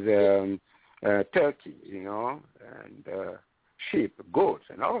raise turkey, and sheep, goats,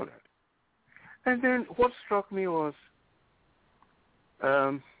 and all that. And then what struck me was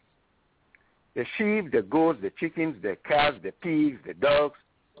the sheep, the goats, the chickens, the cats, the pigs, the dogs.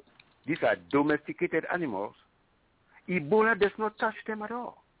 These are domesticated animals. Ebola does not touch them at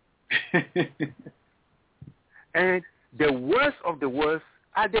all. And the worst of the worst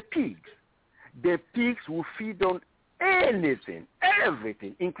are the pigs. The pigs will feed on anything,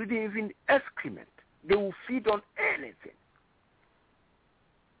 everything, including even excrement. They will feed on anything.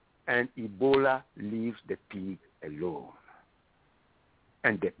 And Ebola leaves the pig alone.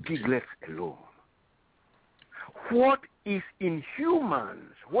 And the piglets alone. What is in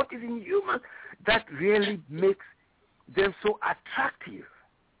humans? What is in humans that really makes them so attractive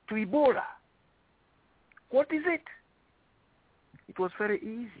to Ebola? What is it? It was very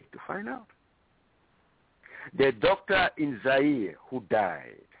easy to find out. The doctor in Zaire who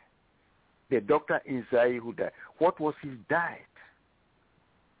died, what was his diet?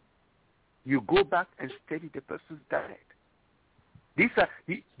 You go back and study the person's diet. This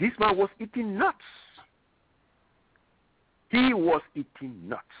man was eating nuts. He was eating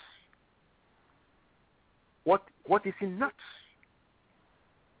nuts. What is in nuts?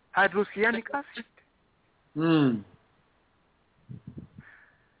 Hydrocyanic acid.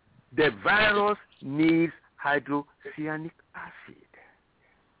 The virus needs hydrocyanic acid.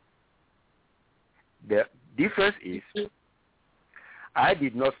 The difference is, I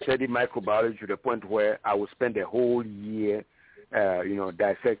did not study microbiology to the point where I would spend a whole year,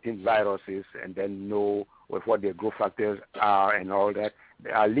 dissecting viruses and then know what their growth factors are and all that.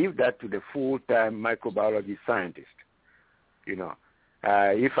 I leave that to the full-time microbiology scientist.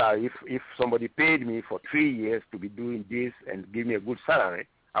 If somebody paid me for 3 years to be doing this and give me a good salary,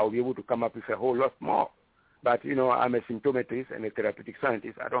 I will be able to come up with a whole lot more. But I'm a symptometrist and a therapeutic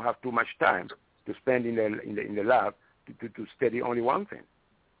scientist. I don't have too much time to spend in the lab to study only one thing.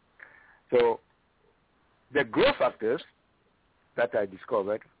 So the growth factors that I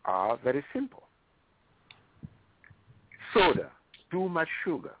discovered are very simple. Soda, too much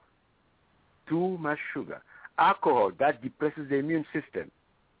sugar. Alcohol, that depresses the immune system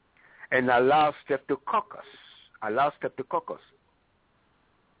and allows streptococcus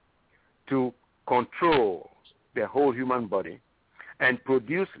to control the whole human body and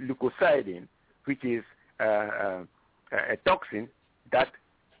produce leukocidin, which is a toxin that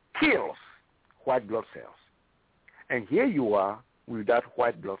kills white blood cells. And here you are without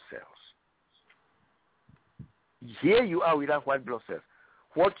white blood cells.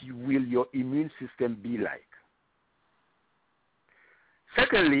 What will your immune system be like?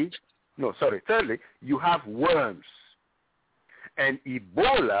 Thirdly, you have worms. And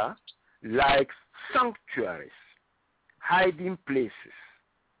Ebola likes sanctuaries, hiding places.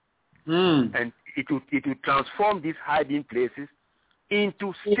 And it will transform these hiding places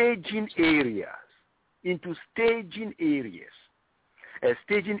into staging areas. A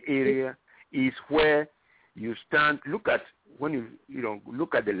staging area is where you stand. Look at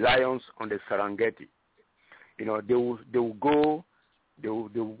the lions on the Serengeti. They will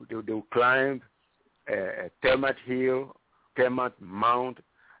climb a termite hill, termite mound,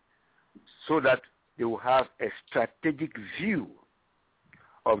 so that they will have a strategic view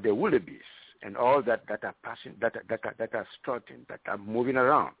of the wildebeest and all that are passing, that are strutting, that are moving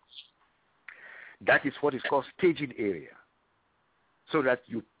around. That is what is called staging area. So that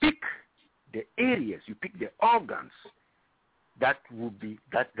you pick the areas, you pick the organs that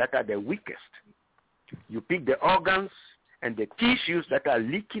are the weakest. You pick the organs and the tissues that are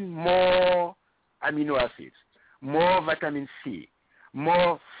leaking more amino acids, more vitamin C,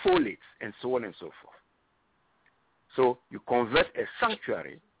 more folates, and so on and so forth. So you convert a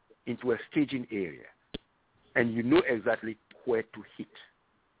sanctuary into a staging area, and you know exactly where to hit.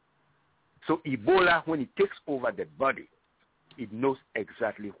 So Ebola, when it takes over the body, it knows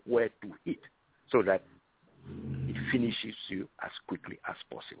exactly where to hit so that it finishes you as quickly as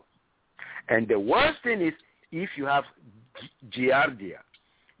possible. And the worst thing is if you have Giardia.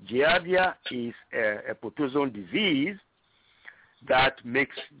 Giardia is a protozoan disease that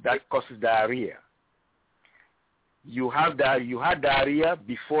causes diarrhea. You had diarrhea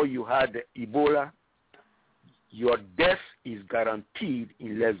before you had Ebola. Your death is guaranteed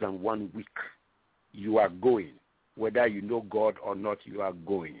in less than 1 week. You are going. Whether you know God or not, you are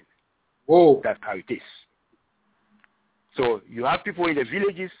going. Whoa. That's how it is. So you have people in the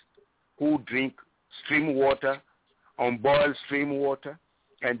villages who drink stream water, unboiled stream water,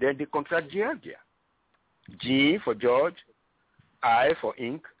 and then they contract Giardia. G for George, I for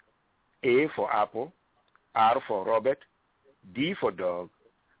ink, A for apple, R for Robert, D for dog,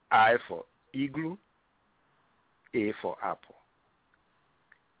 I for igloo, A for apple.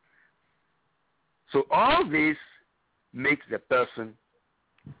 So all this makes the person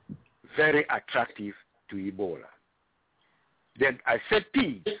very attractive to Ebola. Then I said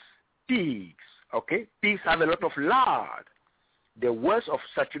pigs, okay? Pigs have a lot of lard, the worst of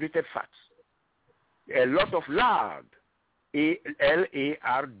saturated fats. A lot of lard,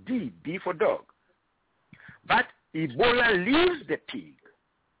 L-A-R-D, D for dog. But Ebola leaves the pig.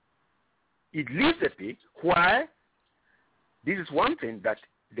 It leaves the pig. Why? This is one thing that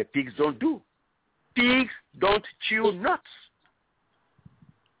the pigs don't do. Pigs don't chew nuts.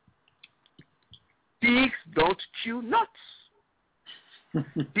 Pigs don't chew nuts.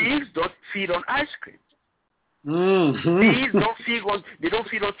 Pigs don't feed on ice cream. Pigs don't feed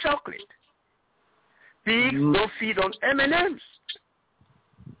on chocolate. Pigs don't feed on M&Ms.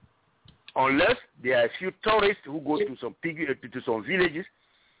 Unless there are a few tourists who go to some villages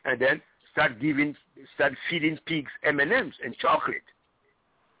and then start feeding pigs M&Ms and chocolate.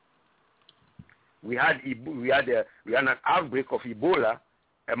 We had an outbreak of Ebola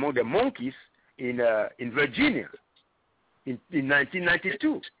among the monkeys in Virginia in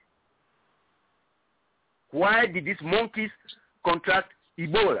 1992. Why did these monkeys contract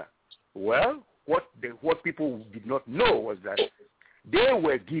Ebola? Well, what people did not know was that they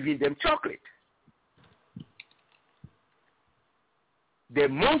were giving them chocolate. The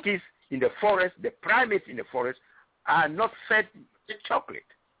monkeys in the forest, the primates in the forest, are not fed chocolate.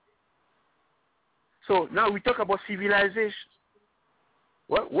 So now we talk about civilization.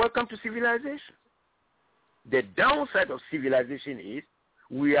 Well, welcome to civilization. The downside of civilization is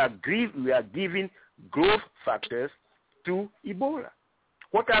we are giving growth factors to Ebola.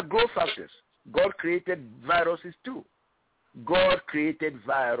 What are growth factors? God created viruses too.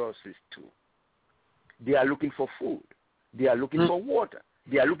 They are looking for food. They are looking for water.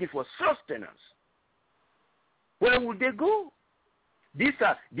 They are looking for sustenance. Where would they go? These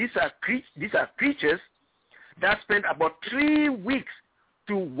are creatures that spend about 3 weeks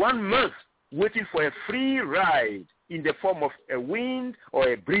to 1 month waiting for a free ride in the form of a wind or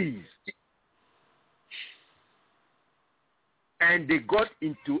a breeze. And they got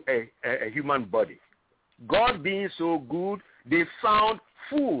into a human body. God being so good, they found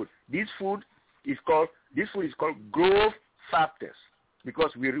food. This food is called growth factors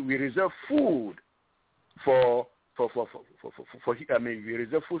because we reserve food for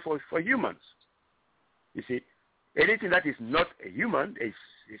humans. You see, anything that is not a human is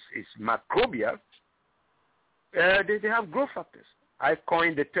microbial. They have growth factors. I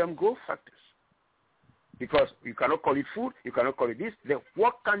coined the term growth factors because you cannot call it food, you cannot call it this. Then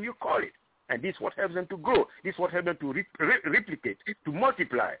what can you call it? And this is what helps them to grow. This is what helps them to replicate, to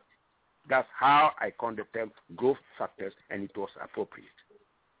multiply. That's how I coined the term growth factors, and it was appropriate.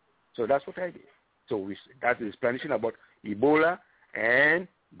 So that's what I did. So that's the explanation about Ebola and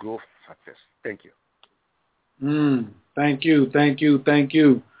growth factors. Thank you. Thank you.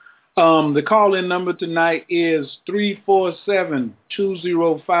 The call-in number tonight is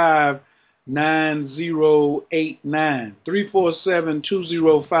 347-205-9089.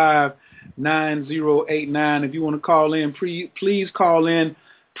 347-205-9089. If you want to call in, please call in.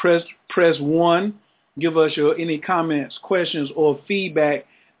 Press 1. Give us any comments, questions, or feedback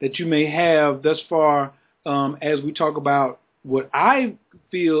that you may have thus far as we talk about what I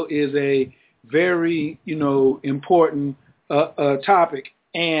feel is a very, important topic,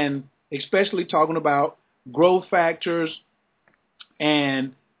 and especially talking about growth factors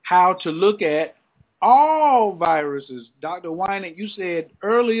and how to look at all viruses. Dr. Winant, you said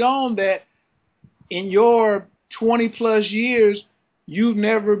early on that in your 20-plus years, you've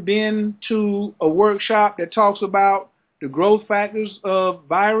never been to a workshop that talks about the growth factors of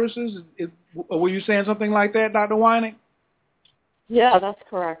viruses. Were you saying something like that, Dr. Winant? Yeah, that's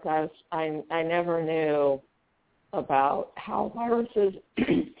correct. I never knew about how viruses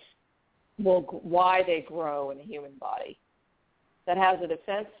why they grow in a human body that has a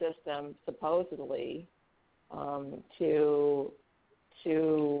defense system supposedly to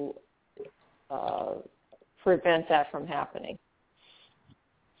prevent that from happening.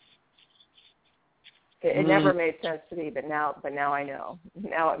 It never made sense to me, but now I know.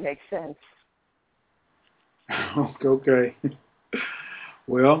 Now it makes sense. Okay.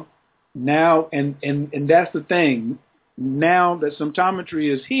 Well, now, and that's the thing. Now that symptometry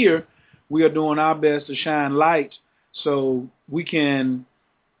is here, we are doing our best to shine light so we can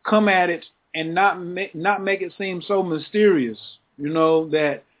come at it and not make it seem so mysterious,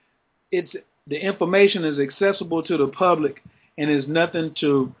 that the information is accessible to the public and is nothing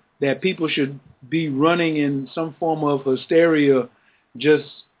that people should be running in some form of hysteria, just,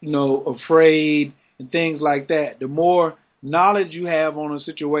 afraid and things like that. The more knowledge you have on a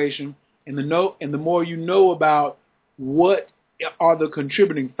situation and the more you know about what are the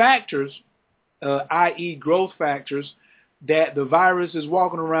contributing factors, i.e. growth factors, that the virus is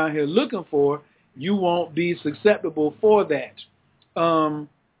walking around here looking for, you won't be susceptible for that.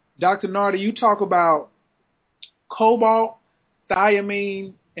 Dr. Nartey, you talk about cobalt,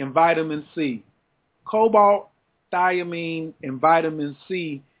 thiamine, and vitamin C. Cobalt, thiamine, and vitamin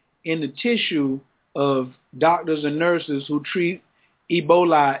C in the tissue of doctors and nurses who treat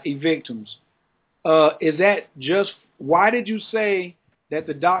Ebola victims. Is that just, why did you say that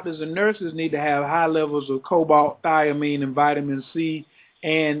the doctors and nurses need to have high levels of cobalt, thiamine, and vitamin C?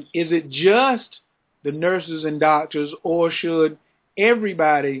 And is it just the nurses and doctors, or should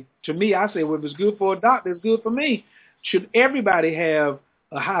everybody, to me, I say, well, if it's good for a doctor, it's good for me. Should everybody have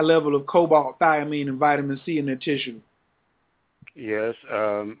a high level of cobalt, thiamine, and vitamin C in their tissue? Yes,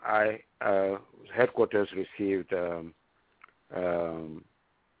 headquarters received a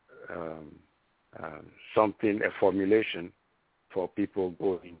formulation for people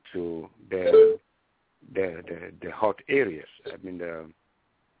going to the hot areas. I mean, the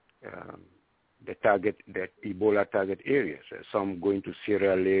Ebola target areas. Some going to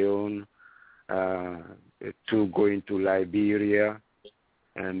Sierra Leone, 2 going to Liberia,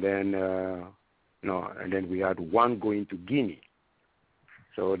 and then we had 1 going to Guinea.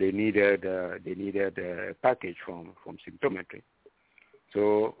 So they needed a package from Symptometry.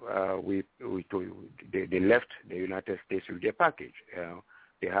 So they left the United States with their package.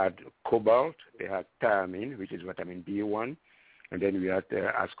 They had cobalt, they had thiamine, which is vitamin B1, and then we had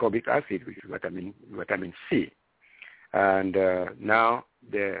ascorbic acid, which is vitamin C. And now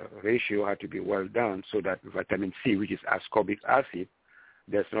the ratio had to be well done so that vitamin C, which is ascorbic acid,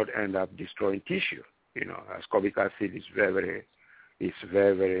 does not end up destroying tissue. Ascorbic acid is very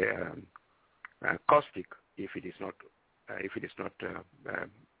caustic if it is not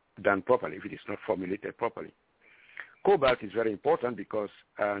done properly, if it is not formulated properly. Cobalt is very important because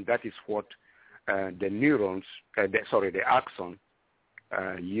that is what the axon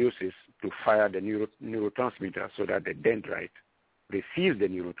uses to fire the neurotransmitter so that the dendrite receives the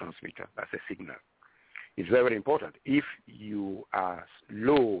neurotransmitter as a signal. It's very important. If you are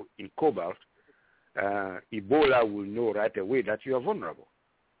low in cobalt, Ebola will know right away that you are vulnerable.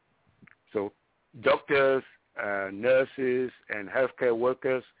 So doctors, nurses, and healthcare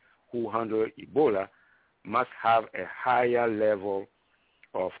workers who handle Ebola must have a higher level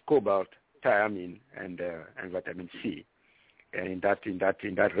of cobalt, thiamine, and vitamin C, and in that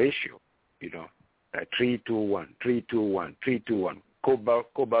ratio, 3-to-1, 3-to-1, 3-to-1.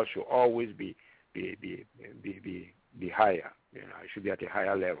 Cobalt should always be higher. It should be at a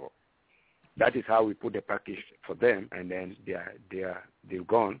higher level. That is how we put the package for them, and then they're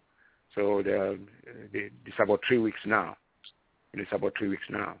gone. So it's about 3 weeks now. It's about 3 weeks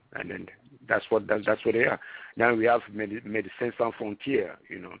now, and then that's what they are. Now we have Médecins Sans Frontières,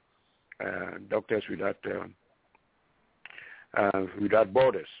 Doctors Without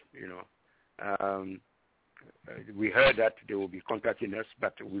Borders. We heard that they will be contacting us,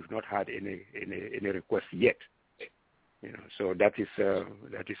 but we've not had any requests yet. So that is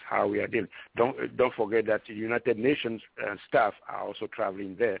how we are dealing. Don't forget that the United Nations staff are also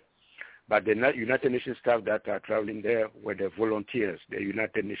traveling there. But the United Nations staff that are traveling there were the volunteers, the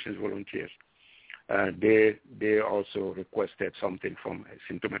United Nations volunteers. they also requested something from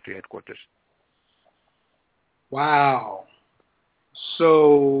Symptometry headquarters. Wow.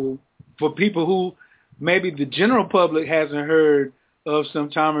 So for people who maybe the general public hasn't heard of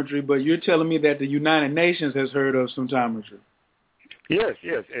symptometry, but you're telling me that the United Nations has heard of symptometry. Yes.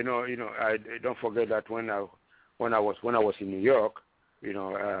 I don't forget that when I was in New York,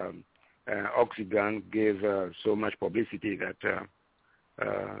 Oxygen gave so much publicity that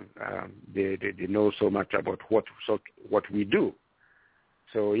they know so much about what we do.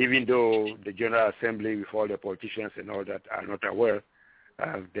 So even though the General Assembly, with all the politicians and all that, are not aware,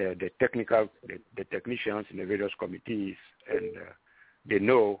 the technicians in the various committees, and they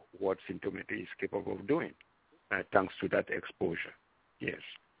know what Symptometry is capable of doing, thanks to that exposure. Yes.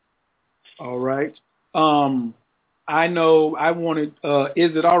 All right. I know I wanted,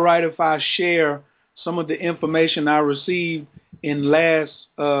 is it all right if I share some of the information I received in the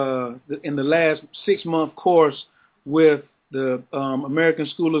last 6-month course with the American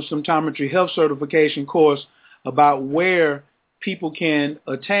School of Symptometry Health Certification course about where people can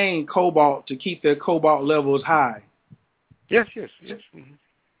attain cobalt to keep their cobalt levels high? Yes.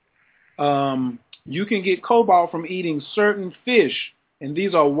 Mm-hmm. You can get cobalt from eating certain fish, and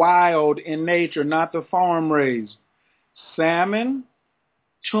these are wild in nature, not the farm-raised. Salmon,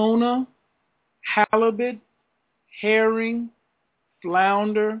 tuna, halibut, herring,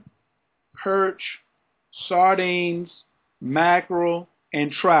 flounder, perch, sardines, mackerel,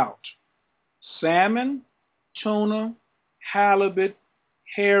 and trout. Salmon, tuna, halibut,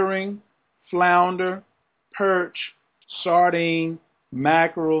 herring, flounder, perch, sardine,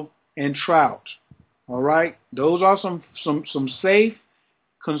 mackerel, and trout. All right? Those are some safe,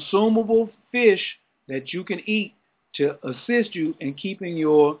 consumable fish that you can eat to assist you in keeping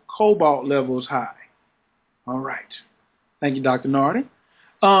your cobalt levels high. All right. Thank you, Dr. Nartey.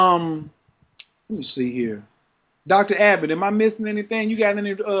 Let me see here. Dr. Abbott, am I missing anything? You got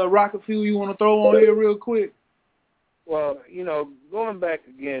any rocket fuel you want to throw on here real quick? Well, going back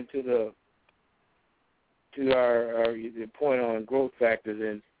again to our point on growth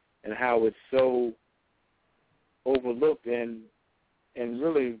factors and how it's so overlooked and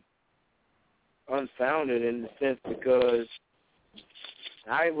really unfounded in the sense because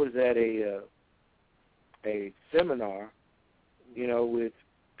I was at a seminar, with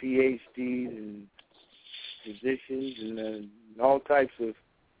PhDs and physicians and all types of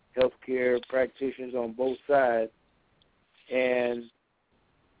healthcare practitioners on both sides, and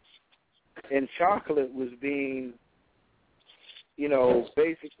chocolate was being,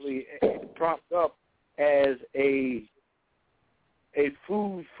 basically propped up as a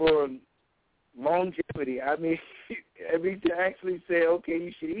food for longevity. I mean, to actually say, okay,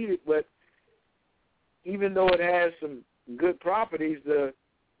 you should eat it, but even though it has some good properties, the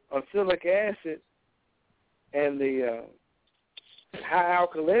oxalic acid and the high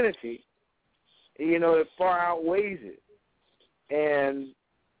alkalinity, it far outweighs it. And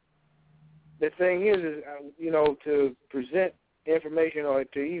the thing is to present information or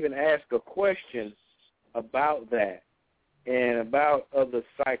to even ask a question about that and about other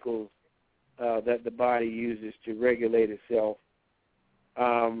cycles that the body uses to regulate itself,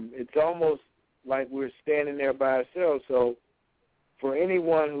 it's almost like we're standing there by ourselves. So for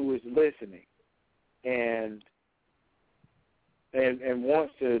anyone who is listening and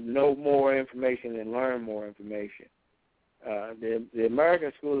wants to know more information and learn more information, the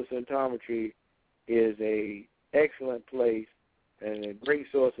American School of Symptometry is a excellent place and a great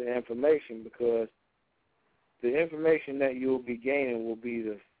source of information, because the information that you'll be gaining will be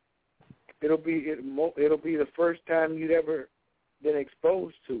it'll be the first time you've ever been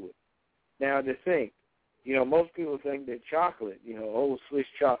exposed to it. Now, to think, most people think that chocolate, Swiss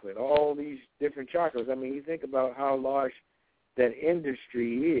chocolate, all these different chocolates. I mean, you think about how large that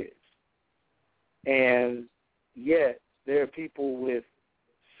industry is, and yet there are people with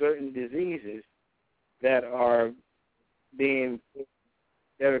certain diseases that are consuming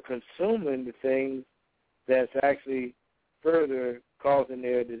the things that's actually further causing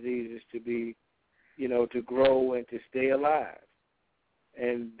their diseases to be, to grow and to stay alive.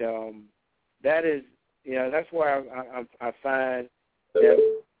 And that is, that's why I find that we're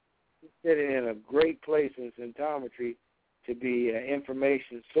sitting in a great place in symptometry to be an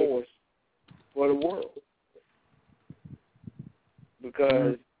information source for the world.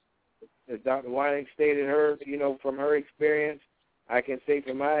 Because as Dr. Weining stated from her experience, I can say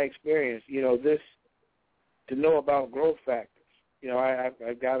from my experience, this, to know about growth factors. I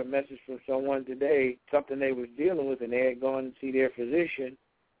got a message from someone today, something they was dealing with, and they had gone to see their physician,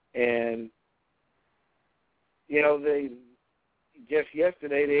 and, they just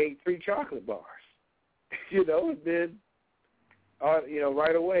yesterday they ate 3 chocolate bars. then,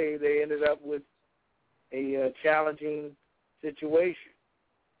 right away they ended up with a challenging situation.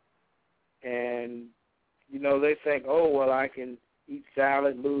 And, they think, oh, well, I can eat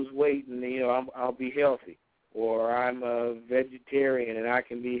salad, lose weight, and, I'll be healthy. Or I'm a vegetarian and I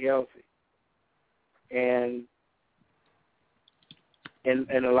can be healthy. And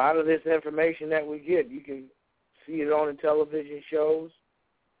a lot of this information that we get, you can see it on the television shows,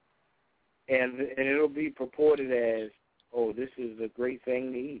 and it'll be purported as, oh, this is a great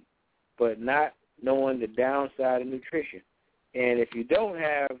thing to eat, but not knowing the downside of nutrition. And if you don't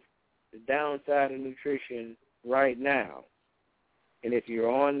have the downside of nutrition right now, and if you're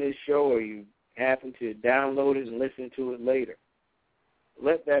on this show or you happen to download it and listen to it later,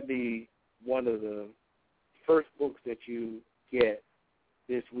 let that be one of the first books that you get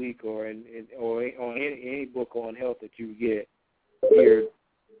this week, or any book on health that you get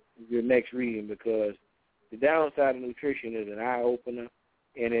your next reading, because the downside of nutrition is an eye-opener,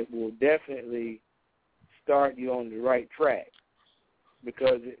 and it will definitely start you on the right track.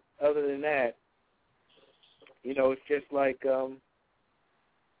 Because other than that, it's just like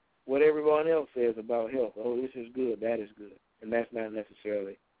what everyone else says about health. Oh, this is good, that is good. And that's not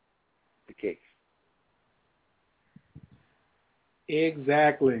necessarily the case.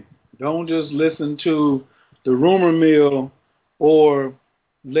 Exactly. Don't just listen to the rumor mill or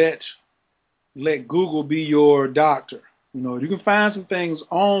let Google be your doctor. You can find some things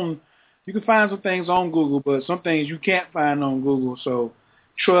on Google, but some things you can't find on Google. So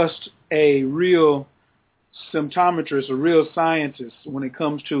trust a real symptometrist, a real scientist when it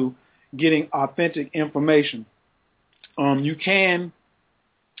comes to getting authentic information. You can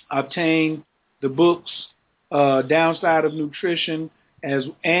obtain the books Downside of Nutrition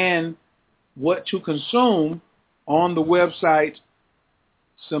and What to Consume on the website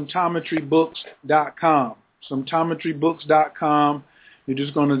symptometrybooks.com. Symptometrybooks.com. You're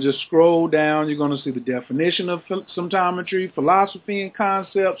just going to scroll down. You're going to see the definition of symptometry, philosophy and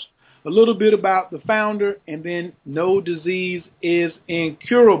concepts, a little bit about the founder, and then no disease is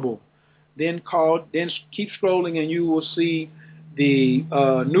incurable. Then keep scrolling and you will see the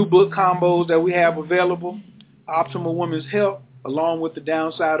new book combos that we have available. Optimal Women's Health, along with the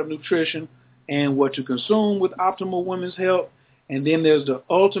Downside of Nutrition and What to Consume with Optimal Women's Health. And then there's the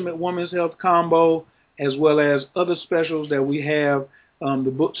Ultimate Women's Health combo, as well as other specials that we have.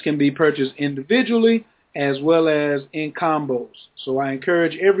 The books can be purchased individually as well as in combos. So I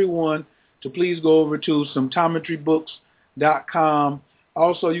encourage everyone to please go over to symptometrybooks.com.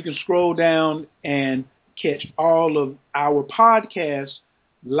 Also, you can scroll down and catch all of our podcasts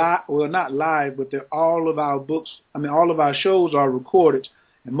live, well, not live, but all of our shows are recorded,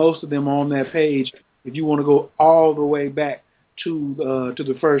 and most of them are on that page if you want to go all the way back to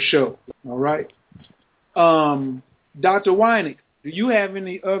the first show. All right. Dr. Weinig, do you have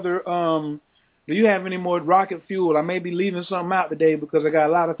any more rocket fuel? I may be leaving something out today because I got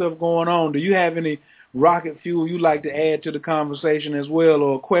a lot of stuff going on. Do you have any rocket fuel you'd like to add to the conversation as well,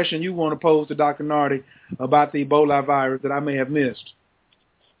 or a question you want to pose to Dr. Nartey about the Ebola virus that I may have missed?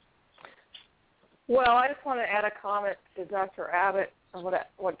 Well, I just want to add a comment to Dr. Abbott,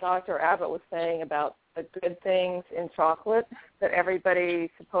 what Dr. Abbott was saying about the good things in chocolate that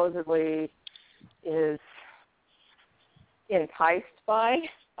everybody supposedly is enticed by.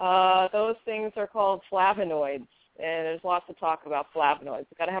 Those things are called flavonoids, and there's lots of talk about flavonoids.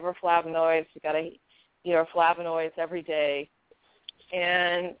 You've got to have our flavonoids. You've got to eat our flavonoids every day.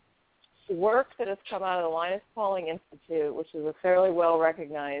 And work that has come out of the Linus Pauling Institute, which is a fairly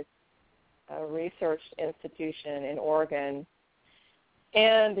well-recognized research institution in Oregon,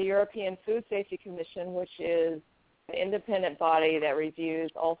 and the European Food Safety Commission, which is an independent body that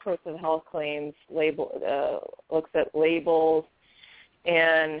reviews all sorts of health claims, looks at labels,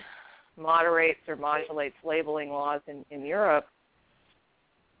 and moderates or modulates labeling laws in Europe,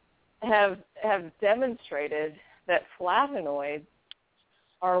 have demonstrated that flavonoids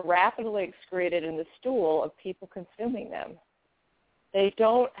are rapidly excreted in the stool of people consuming them. They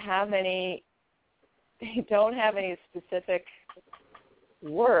don't have any specific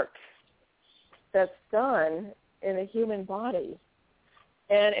work that's done in the human body.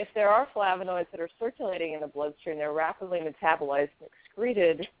 And if there are flavonoids that are circulating in the bloodstream, they're rapidly metabolized and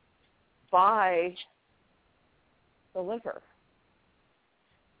excreted by the liver.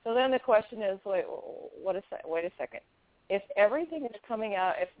 So then the question is, wait a second. If everything is coming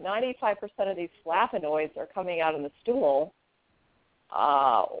out, if 95% of these flavonoids are coming out in the stool,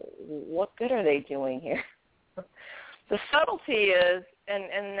 what good are they doing here? The subtlety is,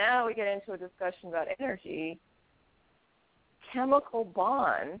 and now we get into a discussion about energy, chemical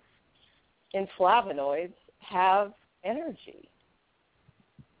bonds in flavonoids have energy.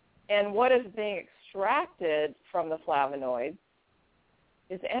 And what is being extracted from the flavonoids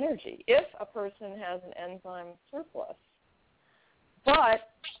is energy, if a person has an enzyme surplus. But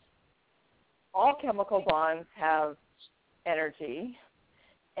all chemical bonds have energy,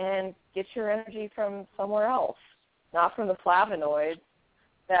 and get your energy from somewhere else, not from the flavonoids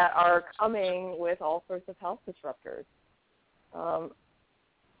that are coming with all sorts of health disruptors.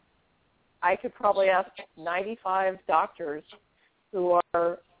 I could probably ask 95 doctors who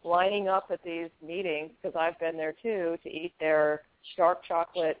are lining up at these meetings, because I've been there too, to eat their dark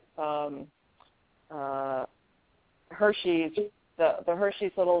chocolate Hershey's, the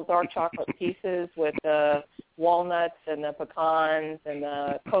Hershey's little dark chocolate pieces with the walnuts and the pecans and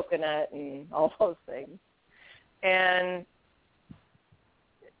the coconut and all those things. And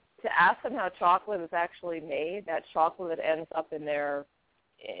to ask them how chocolate is actually made, that chocolate that ends up in their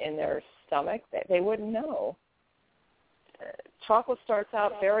stomach, they wouldn't know. Chocolate starts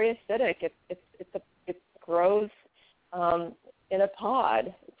out very acidic. It grows in a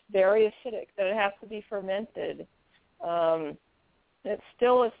pod. It's very acidic. Then it has to be fermented. It's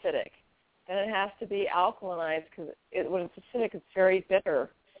still acidic. Then it has to be alkalinized, because when it's acidic, it's very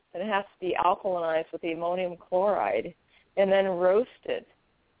bitter. Then it has to be alkalinized with the ammonium chloride and then roasted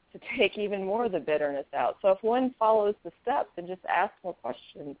to take even more of the bitterness out. So if one follows the steps and just asks more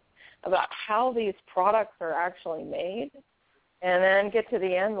questions about how these products are actually made, and then get to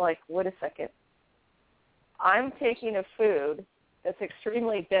the end like, wait a second, I'm taking a food that's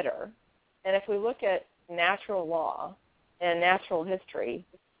extremely bitter, and if we look at natural law and natural history,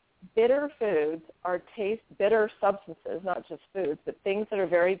 bitter foods are bitter substances, not just foods, but things that are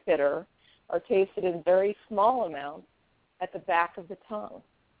very bitter are tasted in very small amounts at the back of the tongue.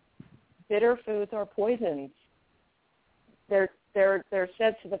 Bitter foods are poisons. They're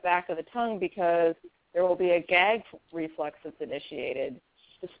said to the back of the tongue because there will be a gag reflex that's initiated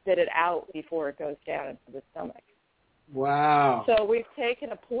to spit it out before it goes down into the stomach. Wow. So we've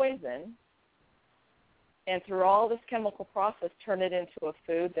taken a poison and through all this chemical process turned it into a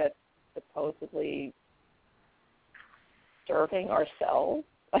food that's supposedly serving ourselves.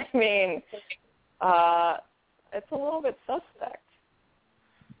 I mean, it's a little bit suspect.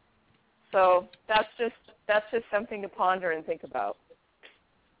 So that's just something to ponder and think about.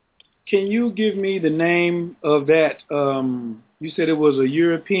 Can you give me the name of that? You said it was a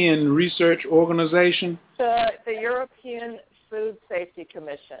European research organization? The European Food Safety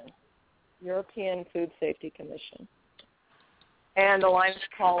Commission. European Food Safety Commission. And the Linus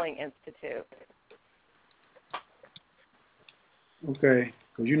Pauling Institute. Okay.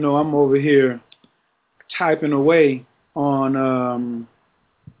 Because you know I'm over here typing away on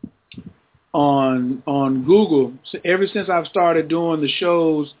Google. So ever since I've started doing the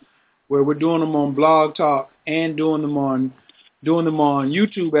shows where we're doing them on Blog Talk and doing them on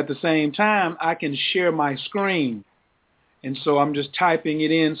YouTube at the same time, I can share my screen. And so I'm just typing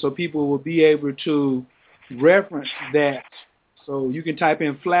it in so people will be able to reference that. So you can type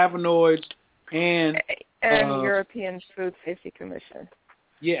in flavonoids and European Food Safety Commission.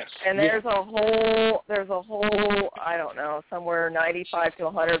 Yes. And there's a whole, I don't know, somewhere 95 to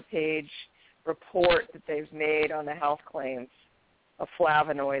 100 page report that they've made on the health claims of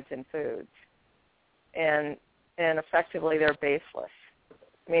flavonoids in foods. And effectively they're baseless.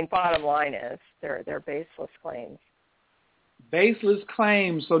 I mean, bottom line is they're baseless claims. Baseless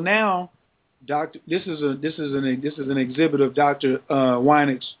claims. So now, Doctor, this is an exhibit of Dr.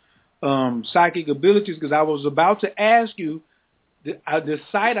 Weinig's psychic abilities, because I was about to ask you, the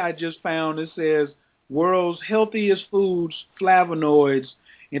site I just found, it says world's healthiest foods, flavonoids,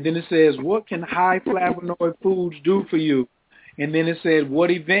 and then it says what can high flavonoid foods do for you, and then it said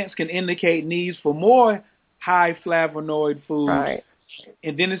what events can indicate needs for more high flavonoid foods, right.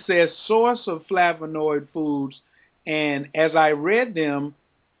 And then it says source of flavonoid foods, and as I read them,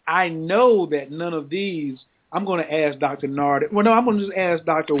 I know that none of these, I'm going to ask Dr. Nartey. Well, no, I'm going to just ask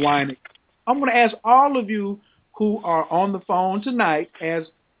Dr. Weinig. I'm going to ask all of you who are on the phone tonight as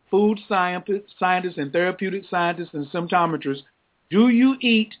food scientists and therapeutic scientists and symptometrists, do you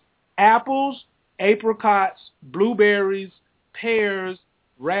eat apples, apricots, blueberries, pears,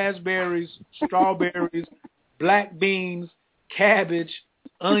 raspberries, strawberries, black beans, cabbage,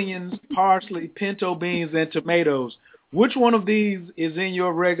 onions, parsley, pinto beans, and tomatoes? Which one of these is in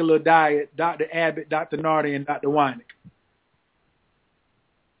your regular diet, Dr. Abbott, Dr. Nartey, and Dr. Weinig?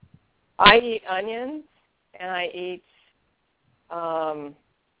 I eat onions, and I eat, well,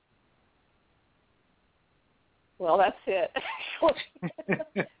 that's it.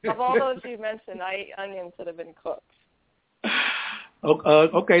 Of all those you mentioned, I eat onions that have been cooked.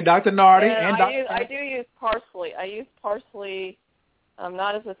 Okay, Dr. Nartey. And I do use parsley. I use parsley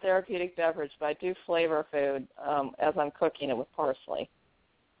not as a therapeutic beverage, but I do flavor food as I'm cooking it with parsley.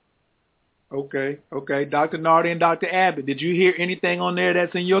 Okay. Dr. Nartey and Dr. Abbott, did you hear anything on there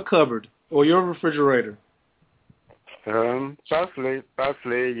that's in your cupboard or your refrigerator? Parsley,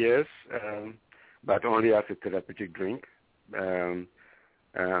 yes, but only as a therapeutic drink.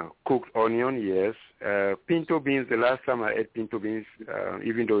 Cooked onion, yes. Pinto beans, the last time I ate pinto beans,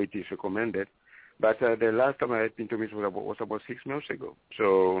 even though it is recommended, but the last time I ate pinto beans was about 6 months ago.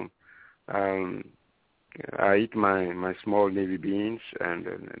 So I eat my small navy beans, and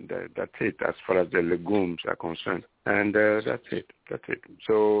that's it as far as the legumes are concerned. And that's it.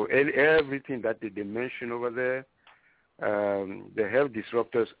 So everything that they mention over there, the health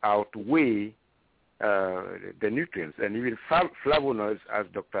disruptors outweigh the nutrients, and even flavonoids, as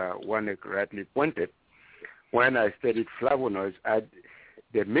Dr. Warnick rightly pointed. When I studied flavonoids,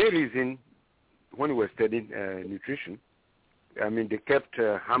 the main reason when we were studying nutrition, I mean, they kept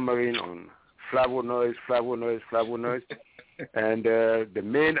hammering on flavonoids, and the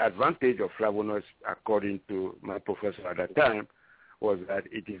main advantage of flavonoids, according to my professor at that time, was that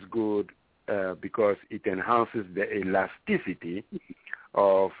it is good because it enhances the elasticity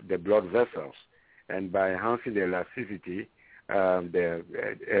of the blood vessels. And by enhancing the elasticity,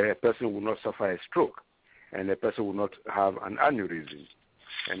 a person will not suffer a stroke, and a person will not have an aneurysm,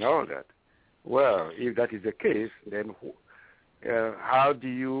 and all that. Well, if that is the case, then how do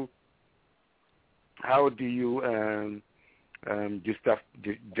you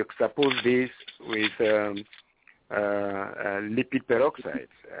juxtapose this with lipid peroxides?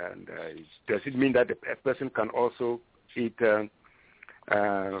 And does it mean that a person can also eat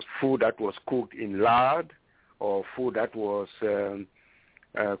food that was cooked in lard, or food that was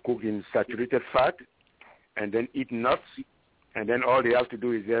cooked in saturated fat, and then eat nuts, and then all they have to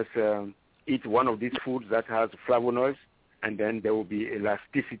do is just eat one of these foods that has flavonoids, and then there will be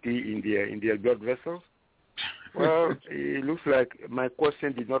elasticity in their blood vessels? Well, it looks like my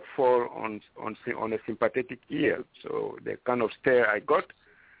question did not fall on a sympathetic ear. So the kind of stare I got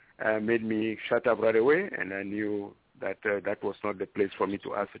made me shut up right away, and I knew that that was not the place for me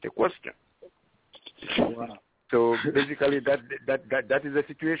to ask such a question. Wow. So basically, that is the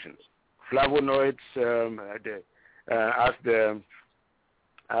situation. Flavonoids,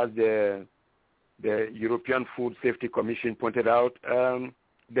 as the European Food Safety Commission pointed out,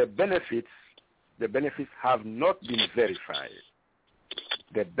 the benefits have not been verified.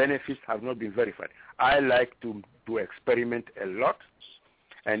 I like to experiment a lot,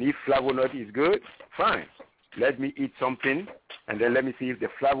 and if flavonoid is good, fine. Let me eat something, and then let me see if the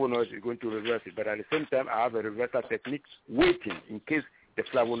flavonoid is going to reverse it. But at the same time, I have a reversal technique waiting in case the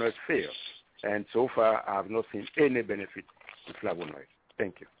flavonoids fail. And so far, I have not seen any benefit to flavonoids.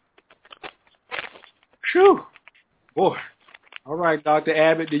 Thank you. Phew. Boy. All right, Dr.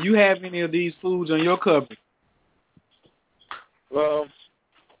 Abbott, do you have any of these foods on your cupboard? Well,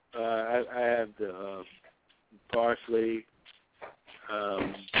 I have the parsley,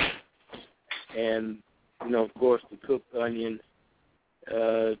 and of course, the cooked onion.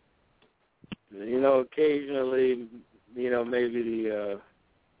 Occasionally, maybe the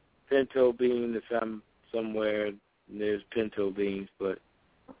pinto bean if I'm somewhere and there's pinto beans. But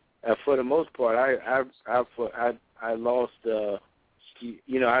for the most part, I lost.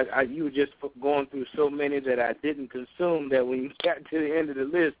 You were just going through so many that I didn't consume that when you got to the end of the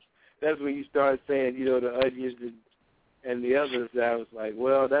list, that's when you started saying, the onions and the others. I was like,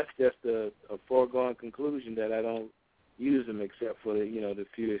 well, that's just a foregone conclusion that I don't use them except for the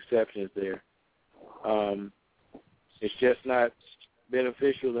few exceptions there. It's just not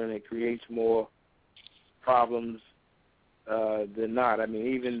beneficial, and it creates more problems than not. I mean,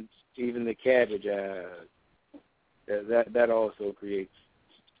 even the cabbage, that also creates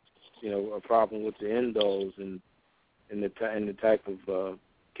a problem with the indoles and the type of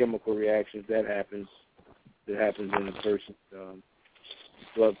chemical reactions that happens in a person's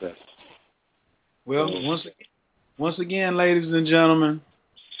blood vessel. Well, once again, ladies and gentlemen.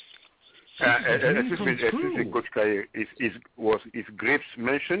 Coach Kai, is grapes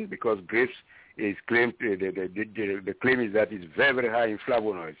mentioned? Because grapes is claimed, the claim is that it's very, very high in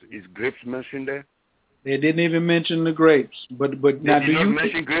flavonoids. Is grapes mentioned there? They didn't even mention the grapes. But now, do you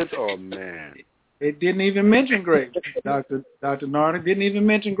mention grapes? Oh man, they didn't even mention grapes. Dr. Nartey didn't even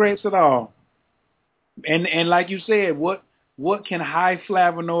mention grapes at all. And like you said, what can high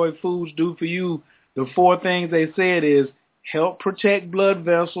flavonoid foods do for you? The four things they said is help protect blood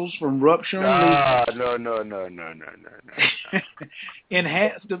vessels from rupturing. No.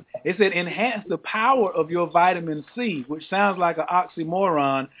 It said enhance the power of your vitamin C, which sounds like an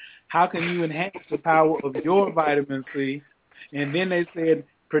oxymoron. How can you enhance the power of your vitamin C? And then they said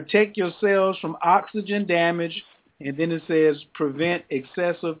protect your cells from oxygen damage. And then it says prevent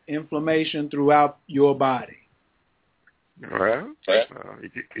excessive inflammation throughout your body. Well,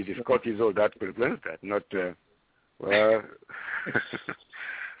 it is cortisol that prevents that, not, well,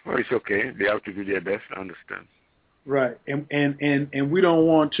 it's okay. They have to do their best, I understand. Right. And we don't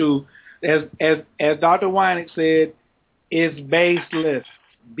want to, as Dr. Weinig said, it's baseless.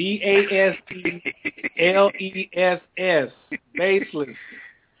 BASELESS, baseless.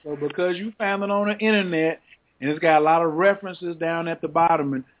 So because you found it on the internet, and it's got a lot of references down at the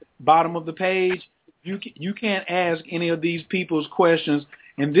bottom of the page, you can't ask any of these people's questions.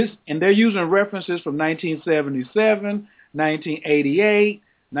 And they're using references from 1977, 1988,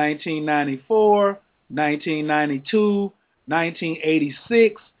 1994, 1992,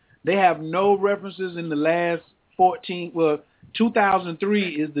 1986. They have no references in the last 14. Well,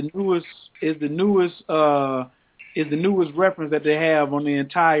 2003 is the newest reference that they have on the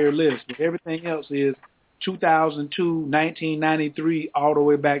entire list. But everything else is 2002, 1993, all the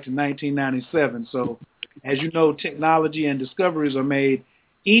way back to 1997. So, as you know, technology and discoveries are made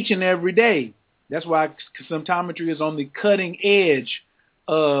each and every day. That's why symptometry is on the cutting edge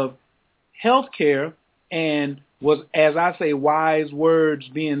of healthcare and was, as I say, wise words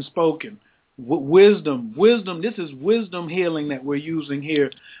being spoken. Wisdom. This is wisdom healing that we're using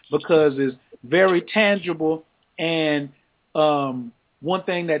here because it's very tangible. And one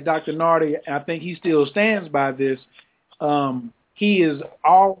thing that Dr. Nartey, I think he still stands by this. He is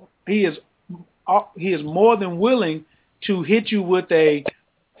more than willing to hit you with a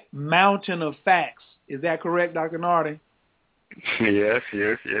mountain of facts. Is that correct, Dr. Nartey? Yes.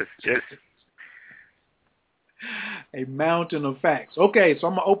 A mountain of facts. Okay, so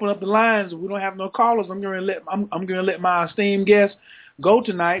I'm gonna open up the lines. If we don't have no callers, I'm gonna let my esteemed guest go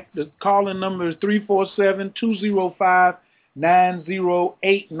tonight. The call-in number is 347-205-9089.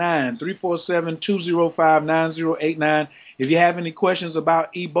 347-205-9089. If you have any questions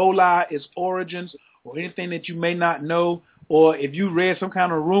about Ebola, its origins, or anything that you may not know, or if you read some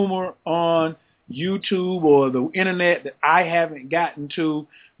kind of rumor on YouTube or the internet that I haven't gotten to,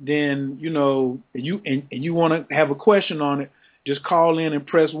 then you want to have a question on it, just call in and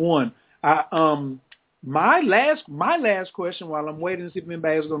press 1. My last question while I'm waiting to see if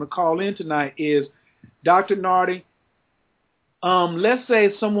anybody is going to call in tonight is, Dr. Nartey, let's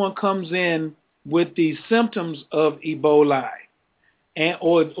say someone comes in with the symptoms of Ebola,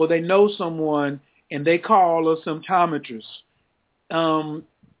 or they know someone and they call a symptometrist.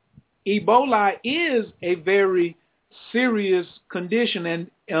 Ebola is a very serious condition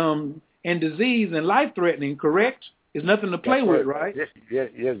and disease and life-threatening, correct? It's nothing to play with, right?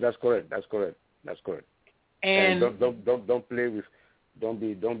 Yes, that's correct. And don't play with, don't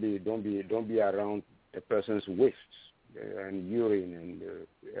be around the person's wastes and urine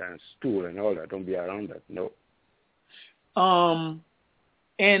and stool and all that. Don't be around that. No.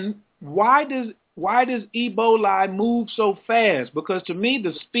 And why does Ebola move so fast? Because to me,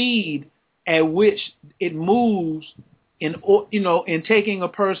 the speed at which it moves in taking a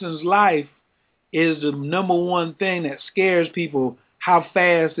person's life is the number one thing that scares people. How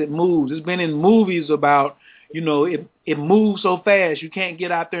fast it moves. It's been in movies about, it moves so fast you can't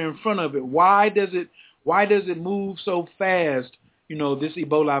get out there in front of it. Why does it move so fast? This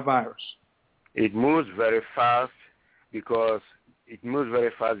Ebola virus. It moves very fast because it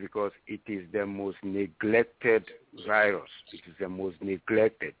is the most neglected virus. It is the most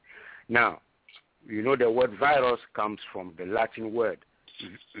neglected. Now, the word virus comes from the Latin word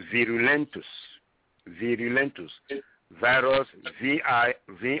virulentus. Virus,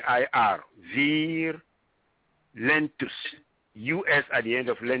 V-I-R, virulentus. U-S at the end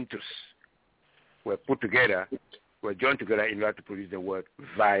of lentus were joined together in order to produce the word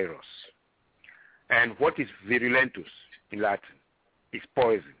virus. And what is virulentus in Latin? It's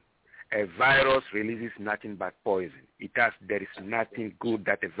poison. A virus releases nothing but poison. There is nothing good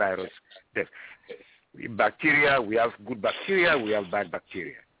that a virus does. Bacteria, we have good bacteria, we have bad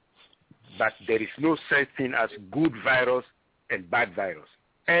bacteria. But there is no such thing as good virus and bad virus.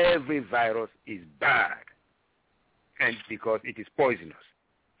 Every virus is bad, and because it is poisonous.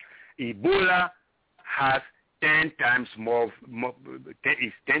 Ebola has 10 times more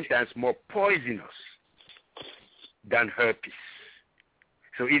poisonous than herpes.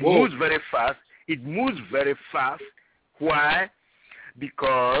 So it moves very fast. Why?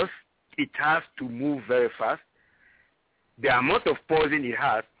 Because it has to move very fast. the amount of poison it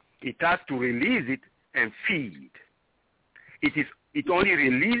has to release it and feed. It only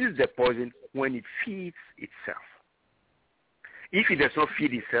releases the poison when it feeds itself. If it does not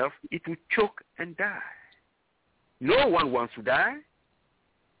feed itself, it will choke and die. No one wants to die.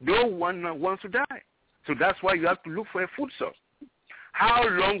 No one wants to die. So that's why you have to look for a food source. How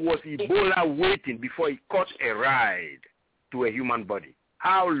long was Ebola waiting before it caught a ride to a human body?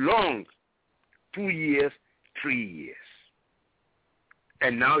 How long? 2 years, 3 years.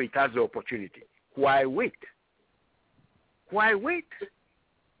 And now it has the opportunity. Why wait? Why wait?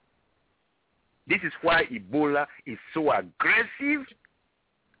 This is why Ebola is so aggressive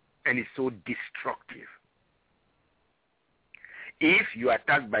and is so destructive. If you are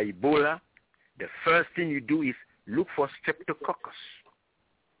attacked by Ebola, the first thing you do is look for Streptococcus.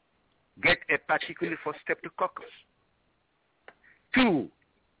 Get a particle for Streptococcus. 2,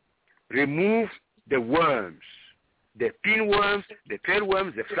 remove the worms, the pinworms, the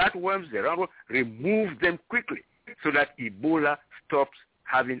tailworms, the flatworms, the roundworms. Remove them quickly so that Ebola stops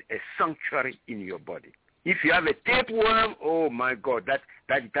having a sanctuary in your body. If you have a tapeworm, oh my God, that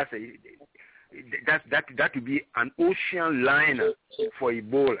would be an ocean liner for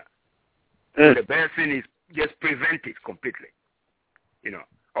Ebola. So the best thing is just prevent it completely,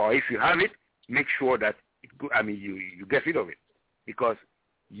 Or if you have it, make sure that you get rid of it, because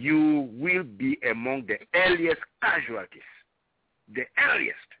you will be among the earliest casualties, the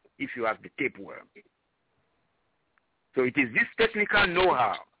earliest, if you have the tapeworm. So it is this technical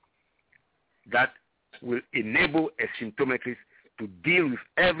know-how that will enable a symptometrist to deal with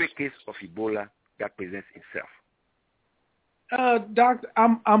every case of Ebola that presents itself. Doctor,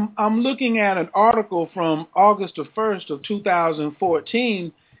 I'm looking at an article from August the 1st of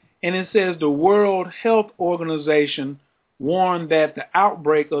 2014, and it says the World Health Organization warned that the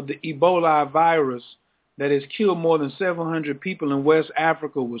outbreak of the Ebola virus that has killed more than 700 people in West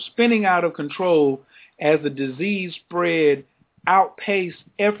Africa was spinning out of control as the disease spread outpaced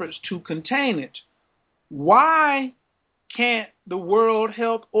efforts to contain it. Why can't the World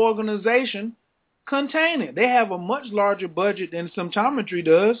Health Organization contain it? They have a much larger budget than Symptometry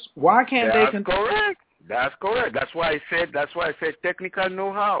does. Why can't they contain it? That's correct. That's why I said technical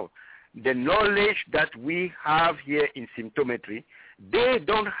know-how. The knowledge that we have here in Symptometry, they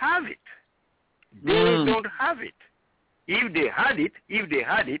don't have it. They don't have it. If they had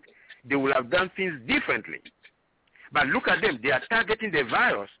it, they would have done things differently. But look at them. They are targeting the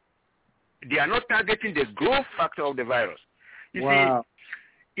virus. They are not targeting the growth factor of the virus. You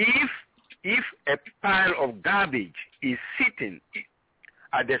see, if a pile of garbage is sitting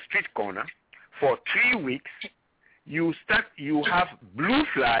at the street corner for 3 weeks, you have blue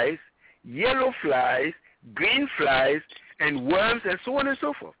flies, yellow flies, green flies, and worms, and so on and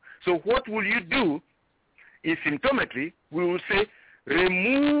so forth. So what will you do? In Symptometry, we will say,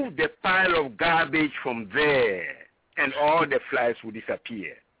 remove the pile of garbage from there, and all the flies will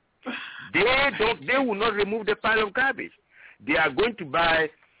disappear. They will not remove the pile of garbage. They are going to buy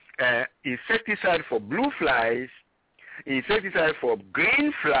insecticide for blue flies, insecticide for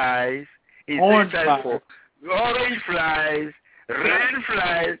green flies, insecticide for orange flies, red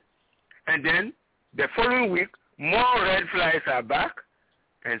flies, and then the following week, more red flies are back,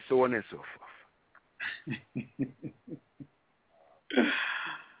 and so on and so forth.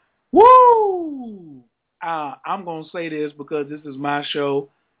 Woo! I'm going to say this because this is my show.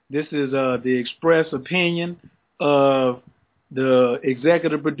 This is the express opinion of the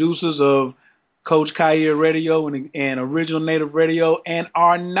executive producers of Coach Khayr Radio and Original Native Radio, and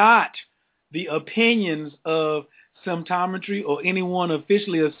are not the opinions of Symptometry or anyone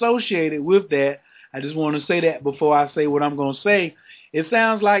officially associated with that. I just want to say that before I say what I'm going to say. It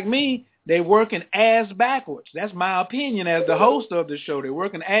sounds like me, they're working ass backwards. That's my opinion as the host of the show. They're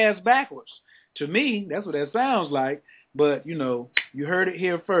working ass backwards. To me, that's what that sounds like. But, you heard it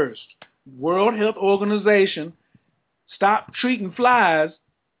here first. World Health Organization, stop treating flies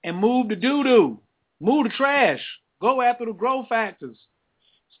and move the doo-doo. Move the trash. Go after the growth factors.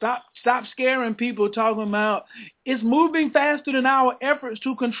 Stop scaring people talking about it's moving faster than our efforts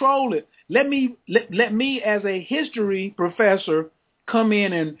to control it. Let me as a history professor come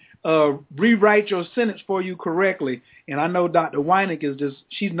in and rewrite your sentence for you correctly. And I know Dr. Weinig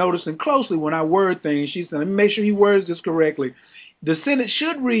she's noticing closely when I word things. She said, let me make sure he words this correctly. The sentence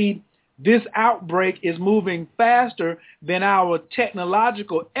should read, this outbreak is moving faster than our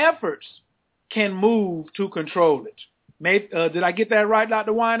technological efforts can move to control it. Did I get that right,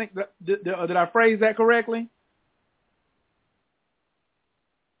 Dr. Weinig? Did I phrase that correctly?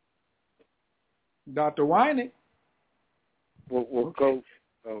 Dr. Weinig? Well, Coach,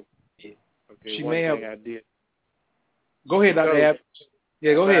 okay, she one may thing have. I did. Go ahead, Dr. Abbott.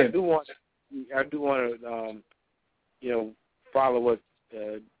 Yeah, go ahead. I do want to, follow what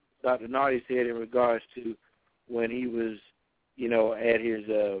Dr. Nartey said in regards to when he was, at his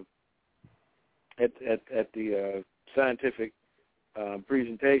at the scientific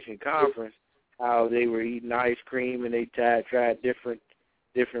presentation conference, how they were eating ice cream and they tried different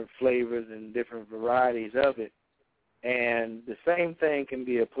flavors and different varieties of it, and the same thing can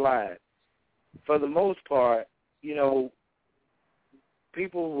be applied. For the most part,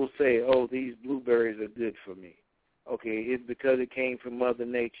 people will say, "Oh, these blueberries are good for me." Okay, it's because it came from Mother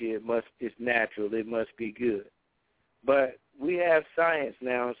Nature. It's natural. It must be good. But we have science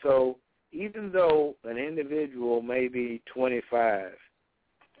now, so even though an individual may be 25,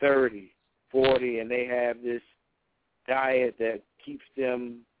 30, 40, and they have this diet that keeps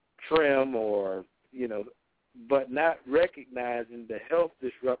them trim or, but not recognizing the health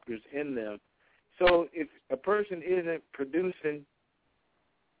disruptors in them. So if a person isn't producing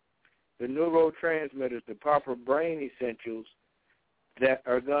the neurotransmitters, the proper brain essentials that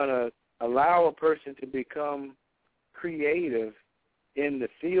are going to allow a person to become creative in the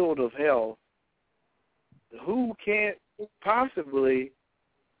field of health, who can't possibly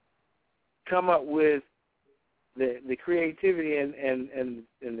come up with the creativity and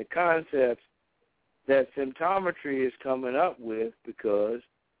the concepts that symptometry is coming up with because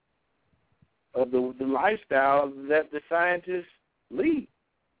of the lifestyle that the scientists lead.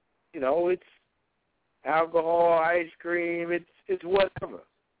 It's alcohol, ice cream, it's whatever.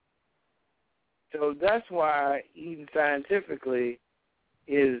 So that's why eating scientifically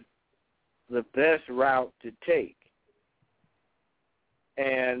is the best route to take.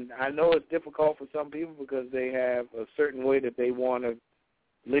 And I know it's difficult for some people because they have a certain way that they want to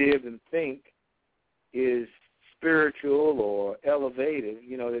live and think is spiritual or elevated,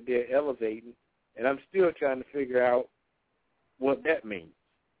 that they're elevating. And I'm still trying to figure out what that means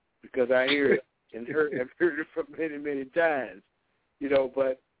because I hear it and I've heard it from many, many times,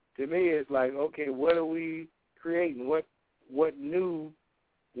 but to me it's like, okay, what are we creating? What new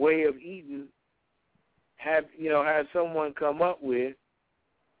way of eating have someone come up with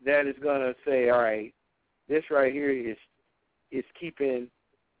that is going to say, all right, this right here is keeping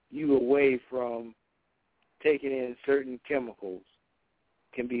you away from taking in certain chemicals,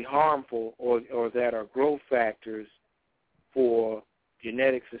 can be harmful or that are growth factors for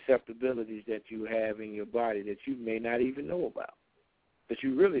genetic susceptibilities that you have in your body that you may not even know about, that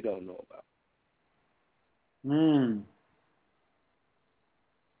you really don't know about. You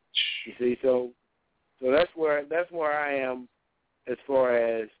see, so that's where I am as far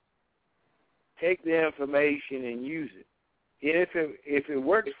as take the information and use it. And if it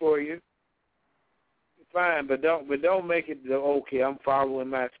works for you, fine, but don't make it okay. I'm following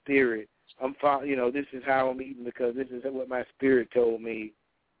my spirit. This is how I'm eating because this is what my spirit told me.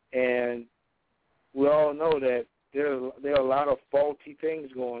 And we all know that there are a lot of faulty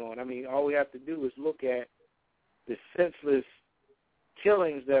things going on. I mean, all we have to do is look at the senseless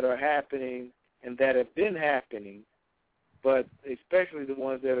killings that are happening and that have been happening, but especially the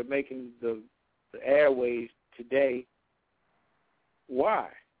ones that are making the airways today. Why?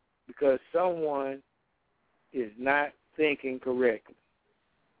 Because someone is not thinking correctly.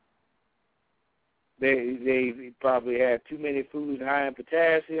 They probably have too many foods high in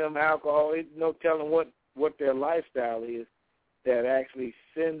potassium, alcohol. There's no telling what their lifestyle is that actually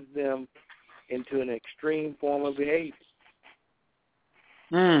sends them into an extreme form of behavior.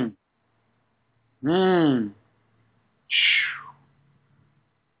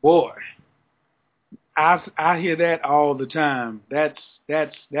 Boy, I hear that all the time. That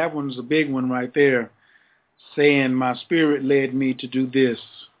one's a big one right there, saying my spirit led me to do this.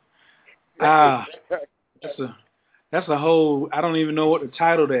 That's a whole, I don't even know what to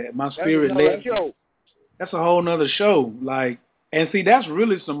title that. My spirit led me. That's a whole nother show. Like, and see, that's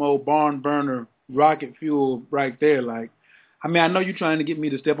really some old barn burner rocket fuel right there. Like, I mean, I know you're trying to get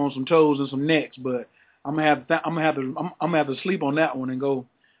me to step on some toes and some necks, but I'm gonna have to sleep on that one and go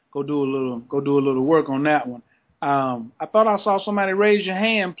do a little work on that one. I thought I saw somebody raise your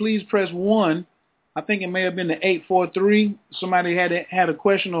hand. Please press 1. I think it may have been the 843. Somebody had a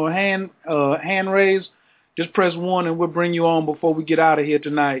question or a hand raised. Just press 1 and we'll bring you on before we get out of here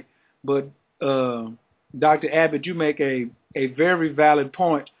tonight. But Dr. Abbott, you make a very valid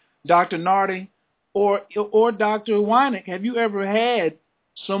point. Dr. Nartey or Dr. Weinig, have you ever had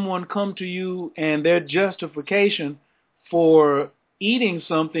someone come to you and their justification for eating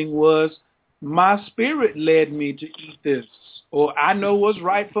something was, my spirit led me to eat this, or I know what's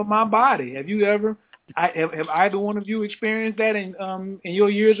right for my body? Have you ever, have either one of you experienced that in your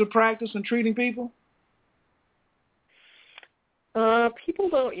years of practice and treating people? People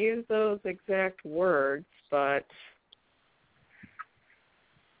don't use those exact words, but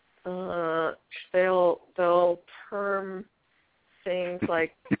they'll term things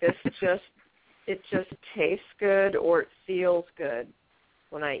like it just tastes good or it feels good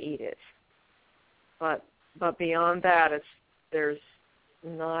when I eat it. But beyond that, there's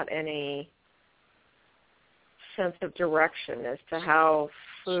not any sense of direction as to how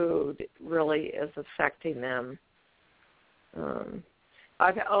food really is affecting them.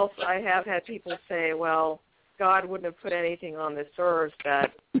 I have had people say, well, God wouldn't have put anything on this earth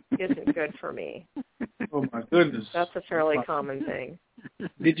that isn't good for me. Oh my goodness. That's a fairly common thing.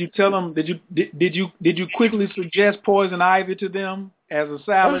 Did you tell them, did you quickly suggest poison ivy to them as a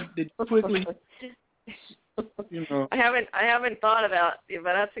salad? Did you quickly I haven't thought about it,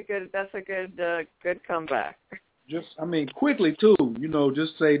 but that's a good comeback. Quickly too,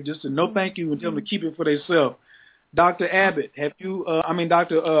 just say no thank you and tell them to keep it for themselves. Dr. Abbott, Dr.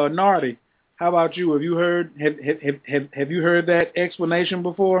 Nartey, how about you? Have you heard that explanation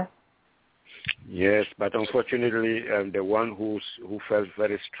before? Yes, but unfortunately, the one who felt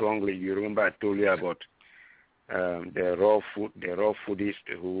very strongly. You remember I told you about the raw foodist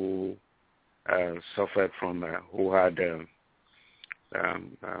who suffered from who had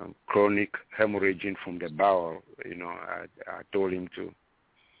chronic hemorrhaging from the bowel. I told him to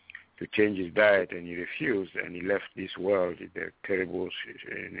change his diet, and he refused, and he left this world terribly.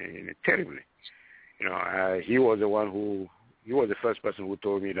 He was the one he was the first person who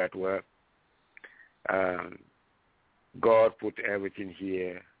told me that, well, God put everything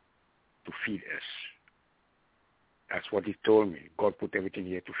here to feed us. That's what he told me. God put everything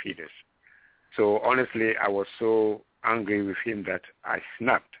here to feed us. So honestly, I was so angry with him that I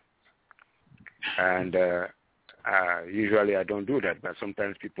snapped. And usually I don't do that, but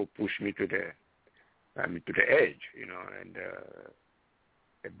sometimes people push me to the edge, and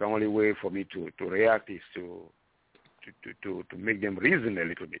the only way for me to react is to make them reason a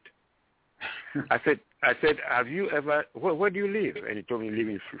little bit. I said, have you ever, where do you live? And he told me, live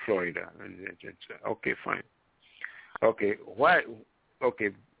in Florida. And I said, okay, fine. Okay, why? Okay,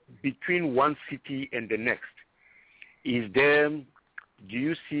 between one city and the next, is there, do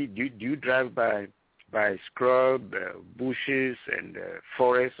you drive by scrub, bushes, and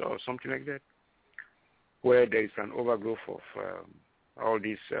forests or something like that, where there is an overgrowth of all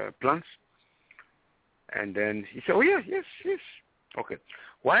these plants? And then he said, oh, yes. Okay,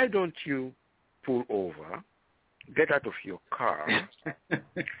 why don't you pull over, get out of your car,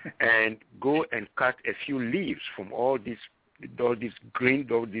 and go and cut a few leaves from all these green,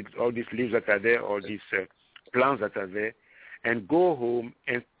 all these leaves that are there, all these plants that are there, and go home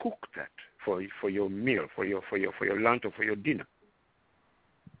and cook that for your meal, for your lunch or for your dinner.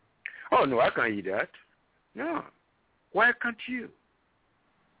 Oh no, I can't eat that. No, why can't you?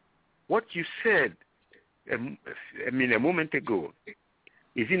 What you said, a moment ago,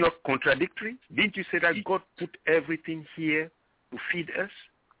 is it not contradictory? Didn't you say that God put everything here to feed us?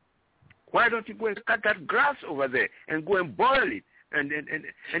 Why don't you go and cut that grass over there and go and boil it and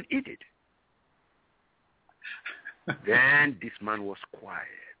eat it? Then this man was quiet.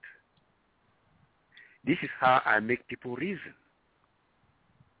 This is how I make people reason.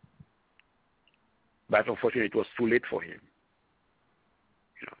 But unfortunately, it was too late for him.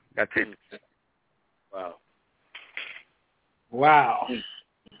 That's it. Wow.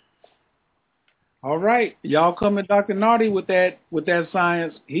 All right, y'all come at Dr. Nartey with that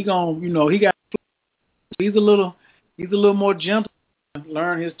science. He's a little more gentle.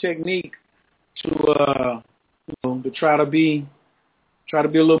 Learn his technique to try to be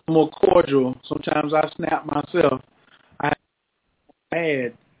a little more cordial. Sometimes I snap myself. I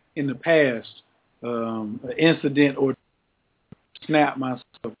had in the past an incident or snap myself.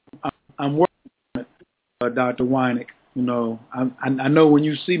 I'm working on it, Dr. Weinig. I know when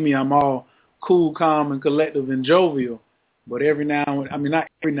you see me, I'm all cool, calm, and collective and jovial. But not every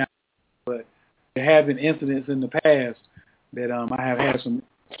now, but there have been incidents in the past that I have had some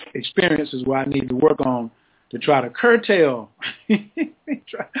experiences where I need to work on to try to curtail,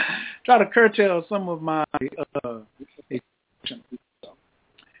 try to curtail some of my expression.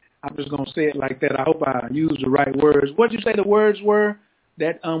 I'm just going to say it like that. I hope I use the right words. What did you say the words were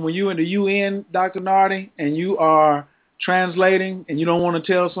that when you in the UN, Dr. Nartey, and you are translating and you don't want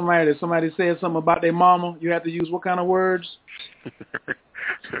to tell somebody that somebody said something about their mama, you have to use what kind of words?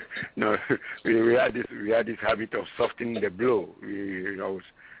 No, we had this habit of softening the blow.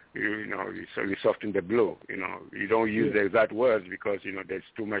 So we soften the blow. You don't use the exact words because there's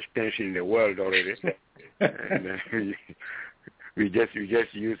too much tension in the world already. And we just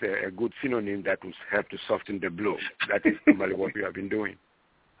use a good synonym that will help to soften the blow. That is normally what we have been doing.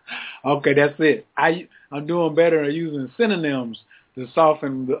 Okay, that's it. I'm doing better at using synonyms to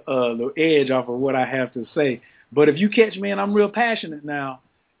soften the edge off of what I have to say. But if you catch me and I'm real passionate now,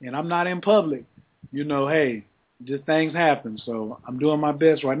 and I'm not in public, hey, just things happen. So I'm doing my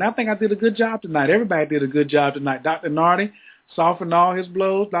best right now. I think I did a good job tonight. Everybody did a good job tonight. Dr. Nartey softened all his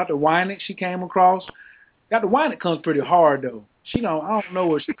blows. Dr. Wynick, she came across. Dr. Wynick comes pretty hard, though. I don't know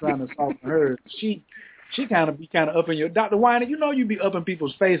what she's trying to soften hers. She kind of be up in your, Dr. Wynick, you be up in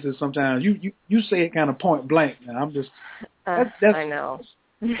people's faces sometimes. You say it kind of point blank. And I'm just, I know.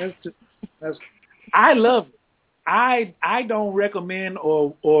 I love it. I don't recommend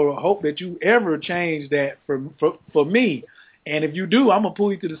or hope that you ever change that for me. And if you do, I'm gonna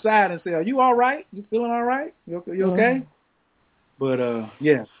pull you to the side and say, "Are you all right? You feeling all right? You okay?" But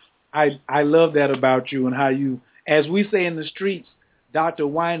yes, I love that about you and how you, as we say in the streets, Dr.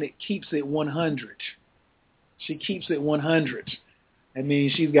 Wynick keeps it 100. She keeps it 100. That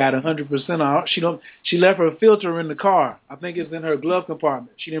means she's got 100% off. She left her filter in the car. I think it's in her glove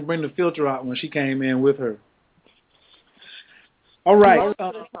compartment. She didn't bring the filter out when she came in with her. All right. Most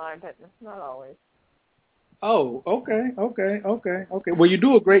of the time, but not always. Oh, okay. Well, you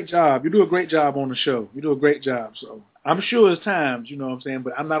do a great job. You do a great job on the show. You do a great job. So I'm sure it's times, you know what I'm saying,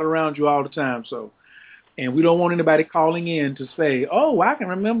 but I'm not around you all the time. So, and we don't want anybody calling in to say, "Oh, I can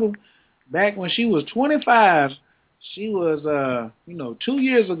remember back when she was 25. She was, 2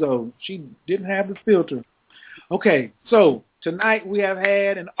 years ago. She didn't have the filter." Okay. So tonight we have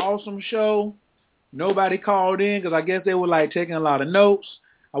had an awesome show. Nobody called in because I guess they were taking a lot of notes.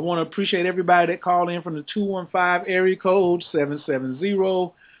 I want to appreciate everybody that called in from the 215 area code,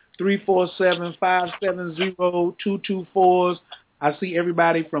 770-347-570-224s. I see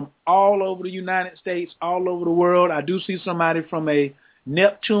everybody from all over the United States, all over the world. I do see somebody from a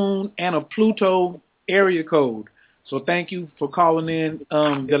Neptune and a Pluto area code. So thank you for calling in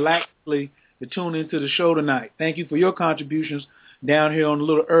galactically to tune into the show tonight. Thank you for your contributions down here on the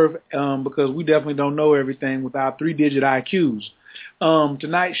little earth, because we definitely don't know everything with our 3-digit IQs.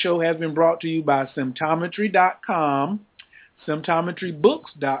 Tonight's show has been brought to you by Symptometry.com,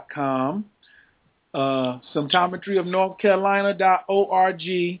 Symptometrybooks.com, Symptometry of North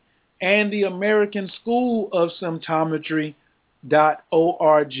Carolina.org, and the American School of Symptometry.org,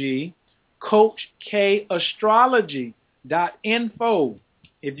 CoachKAstrology.info.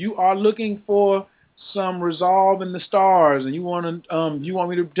 If you are looking for some resolve in the stars and you want me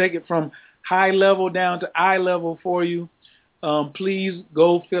to take it from high level down to eye level for you, please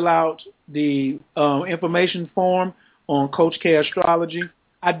go fill out the information form on Coach K Astrology.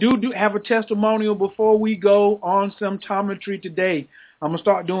 I do have a testimonial before we go on Symptometry today. I'm going to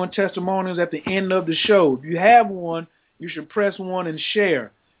start doing testimonials at the end of the show. If you have one, you should press 1 and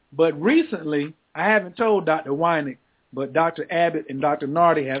share. But recently, I haven't told Dr. Wynick, but Dr. Abbott and Dr.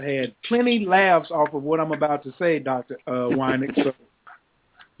 Nartey have had plenty laughs off of what I'm about to say, Dr. Wynick. So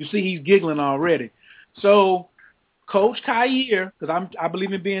you see he's giggling already. So Coach Khayr, because I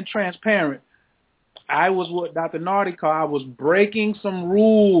believe in being transparent, I was what Dr. Nartey called, I was breaking some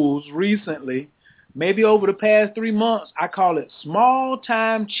rules recently. Maybe over the past 3 months, I call it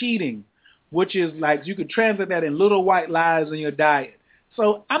small-time cheating, which is like you could translate that in little white lies in your diet.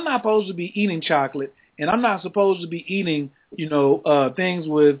 So I'm not supposed to be eating chocolate. And I'm not supposed to be eating, things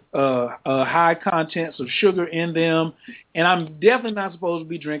with high contents of sugar in them. And I'm definitely not supposed to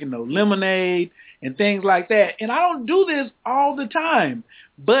be drinking no lemonade and things like that. And I don't do this all the time.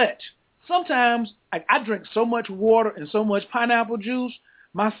 But sometimes I drink so much water and so much pineapple juice,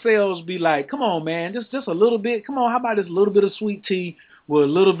 my cells be like, come on, man, just a little bit. Come on, how about this little bit of sweet tea with a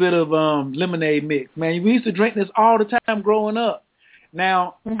little bit of lemonade mix? Man, we used to drink this all the time growing up.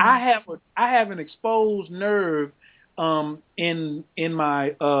 Now, I have an exposed nerve in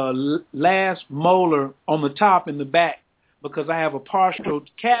my last molar on the top in the back because I have a partial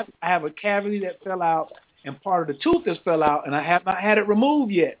cavity. I have a cavity that fell out and part of the tooth has fell out, and I have not had it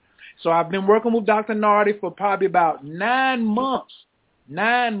removed yet. So I've been working with Dr. Nartey for probably about 9 months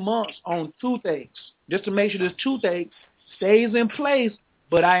on toothaches, just to make sure this toothache stays in place.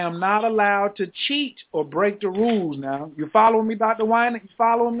 But I am not allowed to cheat or break the rules now. You following me, Dr. Wynick? You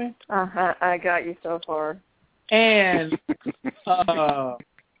following me? Uh-huh. I got you so far. And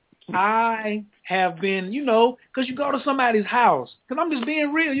I have been, because you go to somebody's house. Because I'm just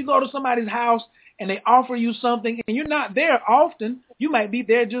being real. You go to somebody's house and they offer you something and you're not there often. You might be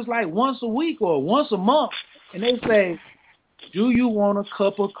there just like once a week or once a month. And they say, do you want a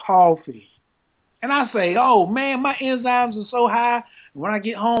cup of coffee? And I say, oh, man, my enzymes are so high. When I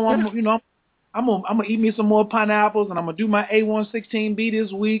get home, I'm gonna eat me some more pineapples, and I'm gonna do my A116B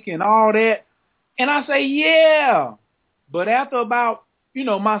this week and all that. And I say, yeah. But after about,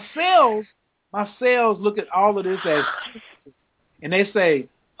 my cells look at all of this as, and they say,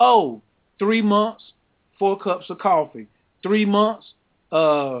 3 months, 4 cups of coffee. 3 months,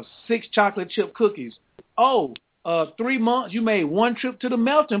 6 chocolate chip cookies. 3 months, you made 1 trip to the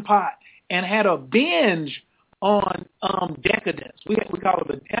melting pot and had a binge on decadence. We call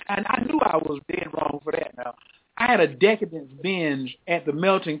it and I knew I was dead wrong for that now. I had a decadence binge at the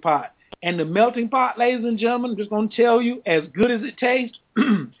melting pot. And the melting pot, ladies and gentlemen, I'm just going to tell you, as good as it tastes,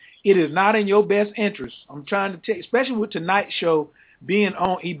 it is not in your best interest. I'm trying to tell you, especially with tonight's show being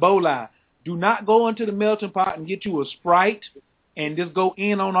on Ebola, do not go into the melting pot and get you a Sprite and just go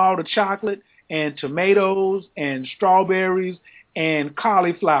in on all the chocolate and tomatoes and strawberries and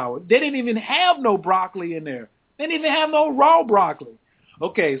cauliflower. They didn't even have no broccoli in there. They didn't even have no raw broccoli.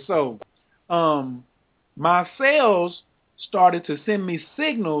 Okay, so my cells started to send me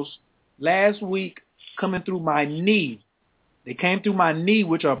signals last week coming through my knee. They came through my knee,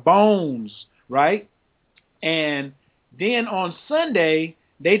 which are bones, right? And then on Sunday,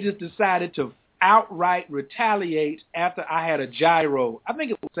 they just decided to outright retaliate after I had a gyro. I think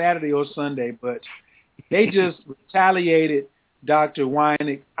it was Saturday or Sunday, but they just retaliated, Dr.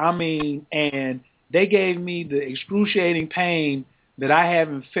 Weinig. And they gave me the excruciating pain that I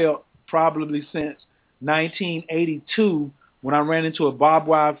haven't felt probably since 1982 when I ran into a barbed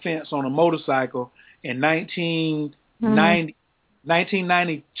wire fence on a motorcycle. In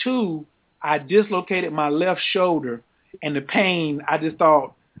 1992, I dislocated my left shoulder, and the pain, I just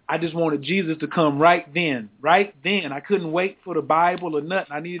wanted Jesus to come right then. I couldn't wait for the Bible or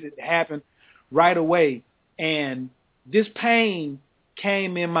nothing. I needed it to happen right away. And this pain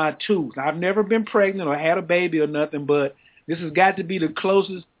came in my tooth. I've never been pregnant or had a baby or nothing, but this has got to be the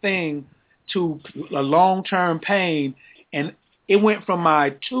closest thing to a long-term pain. And it went from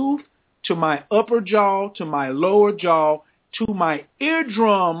my tooth to my upper jaw to my lower jaw to my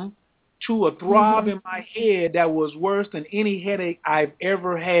eardrum to a throb in my head that was worse than any headache I've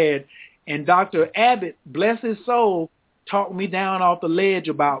ever had. And Dr. Abbott, bless his soul, talked me down off the ledge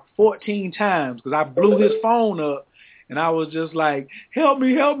about 14 times because I blew his phone up. And I was just like, help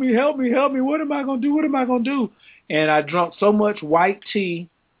me, help me, help me, help me. What am I going to do? What am I going to do? And I drank so much white tea,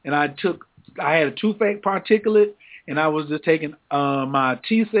 and I had a toothache particulate, and I was just taking my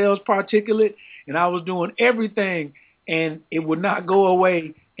T cells particulate, and I was doing everything, and it would not go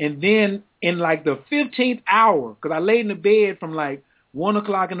away. And then in like the 15th hour, because I laid in the bed from like 1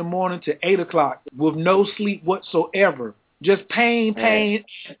 o'clock in the morning to 8 o'clock with no sleep whatsoever, just pain,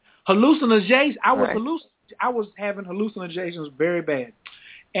 hallucinations. I was having hallucinations very bad.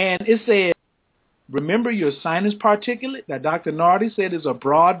 And it said, remember your sinus particulate that Dr. Nartey said is a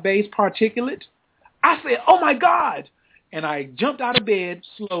broad-based particulate? I said, oh, my God. And I jumped out of bed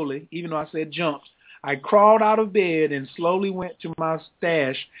slowly, even though I said jumped. I crawled out of bed and slowly went to my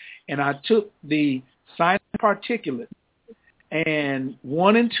stash, and I took the sinus particulate and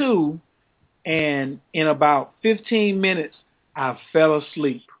 1 and 2, and in about 15 minutes, I fell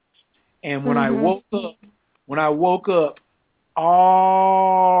asleep. And when I woke up,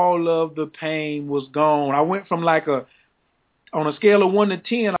 all of the pain was gone. I went from on a scale of 1 to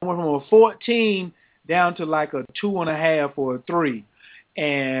 10, I went from a 14 down to like a 2.5 or a 3.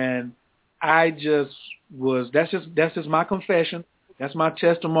 And I just that's just my confession. That's my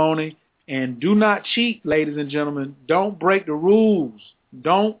testimony. And do not cheat, ladies and gentlemen. Don't break the rules.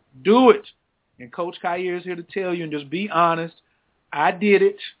 Don't do it. And Coach Khayr is here to tell you, and just be honest. I did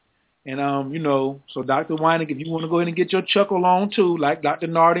it. And, so Dr. Weinig, if you want to go ahead and get your chuckle on too, like Dr.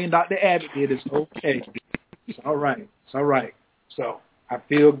 Nartey and Dr. Abbott did, it's okay. It's all right. It's all right. So I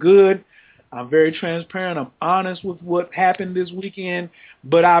feel good. I'm very transparent. I'm honest with what happened this weekend.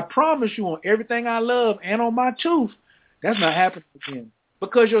 But I promise you, on everything I love and on my tooth, that's not happening again.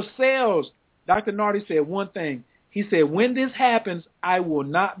 Because your cells, Dr. Nartey said one thing. He said, when this happens, I will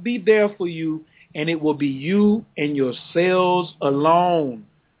not be there for you, and it will be you and your cells alone.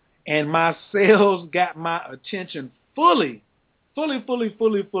 And my cells got my attention fully.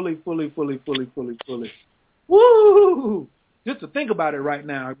 Woo! Just to think about it right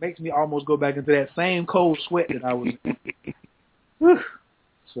now, it makes me almost go back into that same cold sweat that I was in.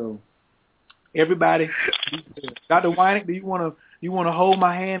 So, everybody, Dr. Weinig, do you want to hold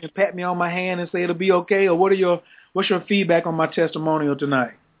my hand and pat me on my hand and say it'll be okay, or what's your feedback on my testimonial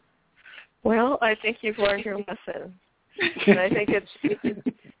tonight? Well, I think you've learned your lesson, and I think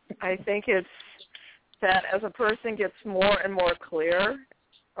it's that as a person gets more and more clear,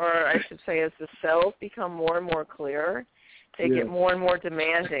 or I should say as the cells become more and more clear, They get more and more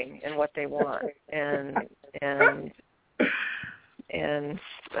demanding in what they want, and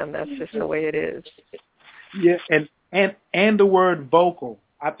that's just the way it is. Yeah, and the word vocal.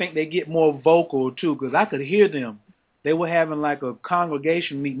 I think they get more vocal too, because I could hear them. They were having like a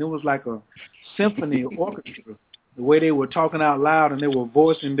congregation meeting. It was like a symphony orchestra. The way they were talking out loud and they were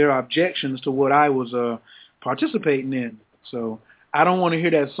voicing their objections to what I was participating in. So I don't want to hear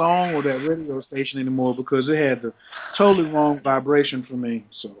that song or that radio station anymore because it had the totally wrong vibration for me.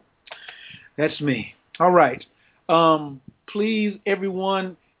 So that's me. All right. Please,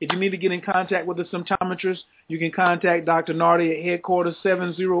 everyone, if you need to get in contact with the symptometrist, you can contact Dr. Nartey at headquarters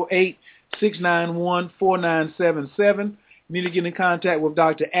 708-691-4977. You need to get in contact with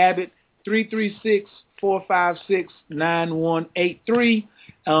Dr. Abbott, 336-456-9183.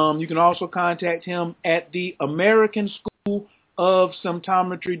 You can also contact him at the American School of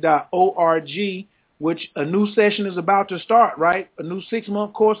Symptometry.org, which a new session is about to start, right? A new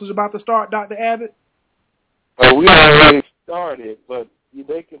 6-month course is about to start, Dr. Abbott? We already started, but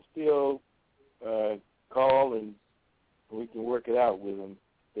they can still call and we can work it out with them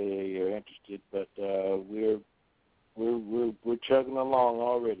if they are interested. But we're chugging along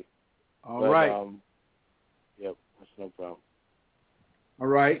already. All right. Yep, that's no problem. All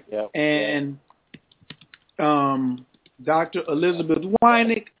right. Yep. And Dr. Elizabeth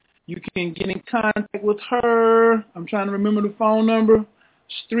Wynick, you can get in contact with her. I'm trying to remember the phone number.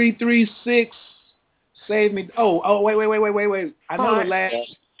 It's 336. Save me. Oh, wait. I know the last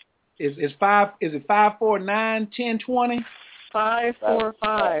is it 549-1020?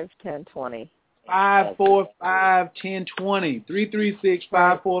 545-1020.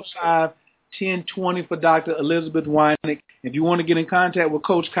 545-1020. 336-545-1020 for Dr. Elizabeth Wynick. If you want to get in contact with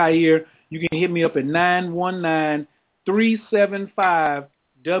Coach Khayr, you can hit me up at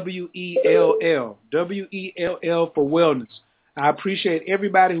 919-375-WELL. WELL for wellness. I appreciate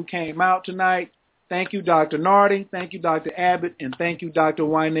everybody who came out tonight. Thank you, Dr. Nartey. Thank you, Dr. Abbott. And thank you, Dr.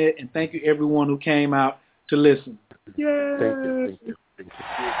 Wynick. And thank you, everyone who came out to listen. Yay! Thank you.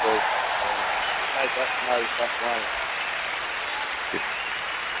 Nice, that's nice.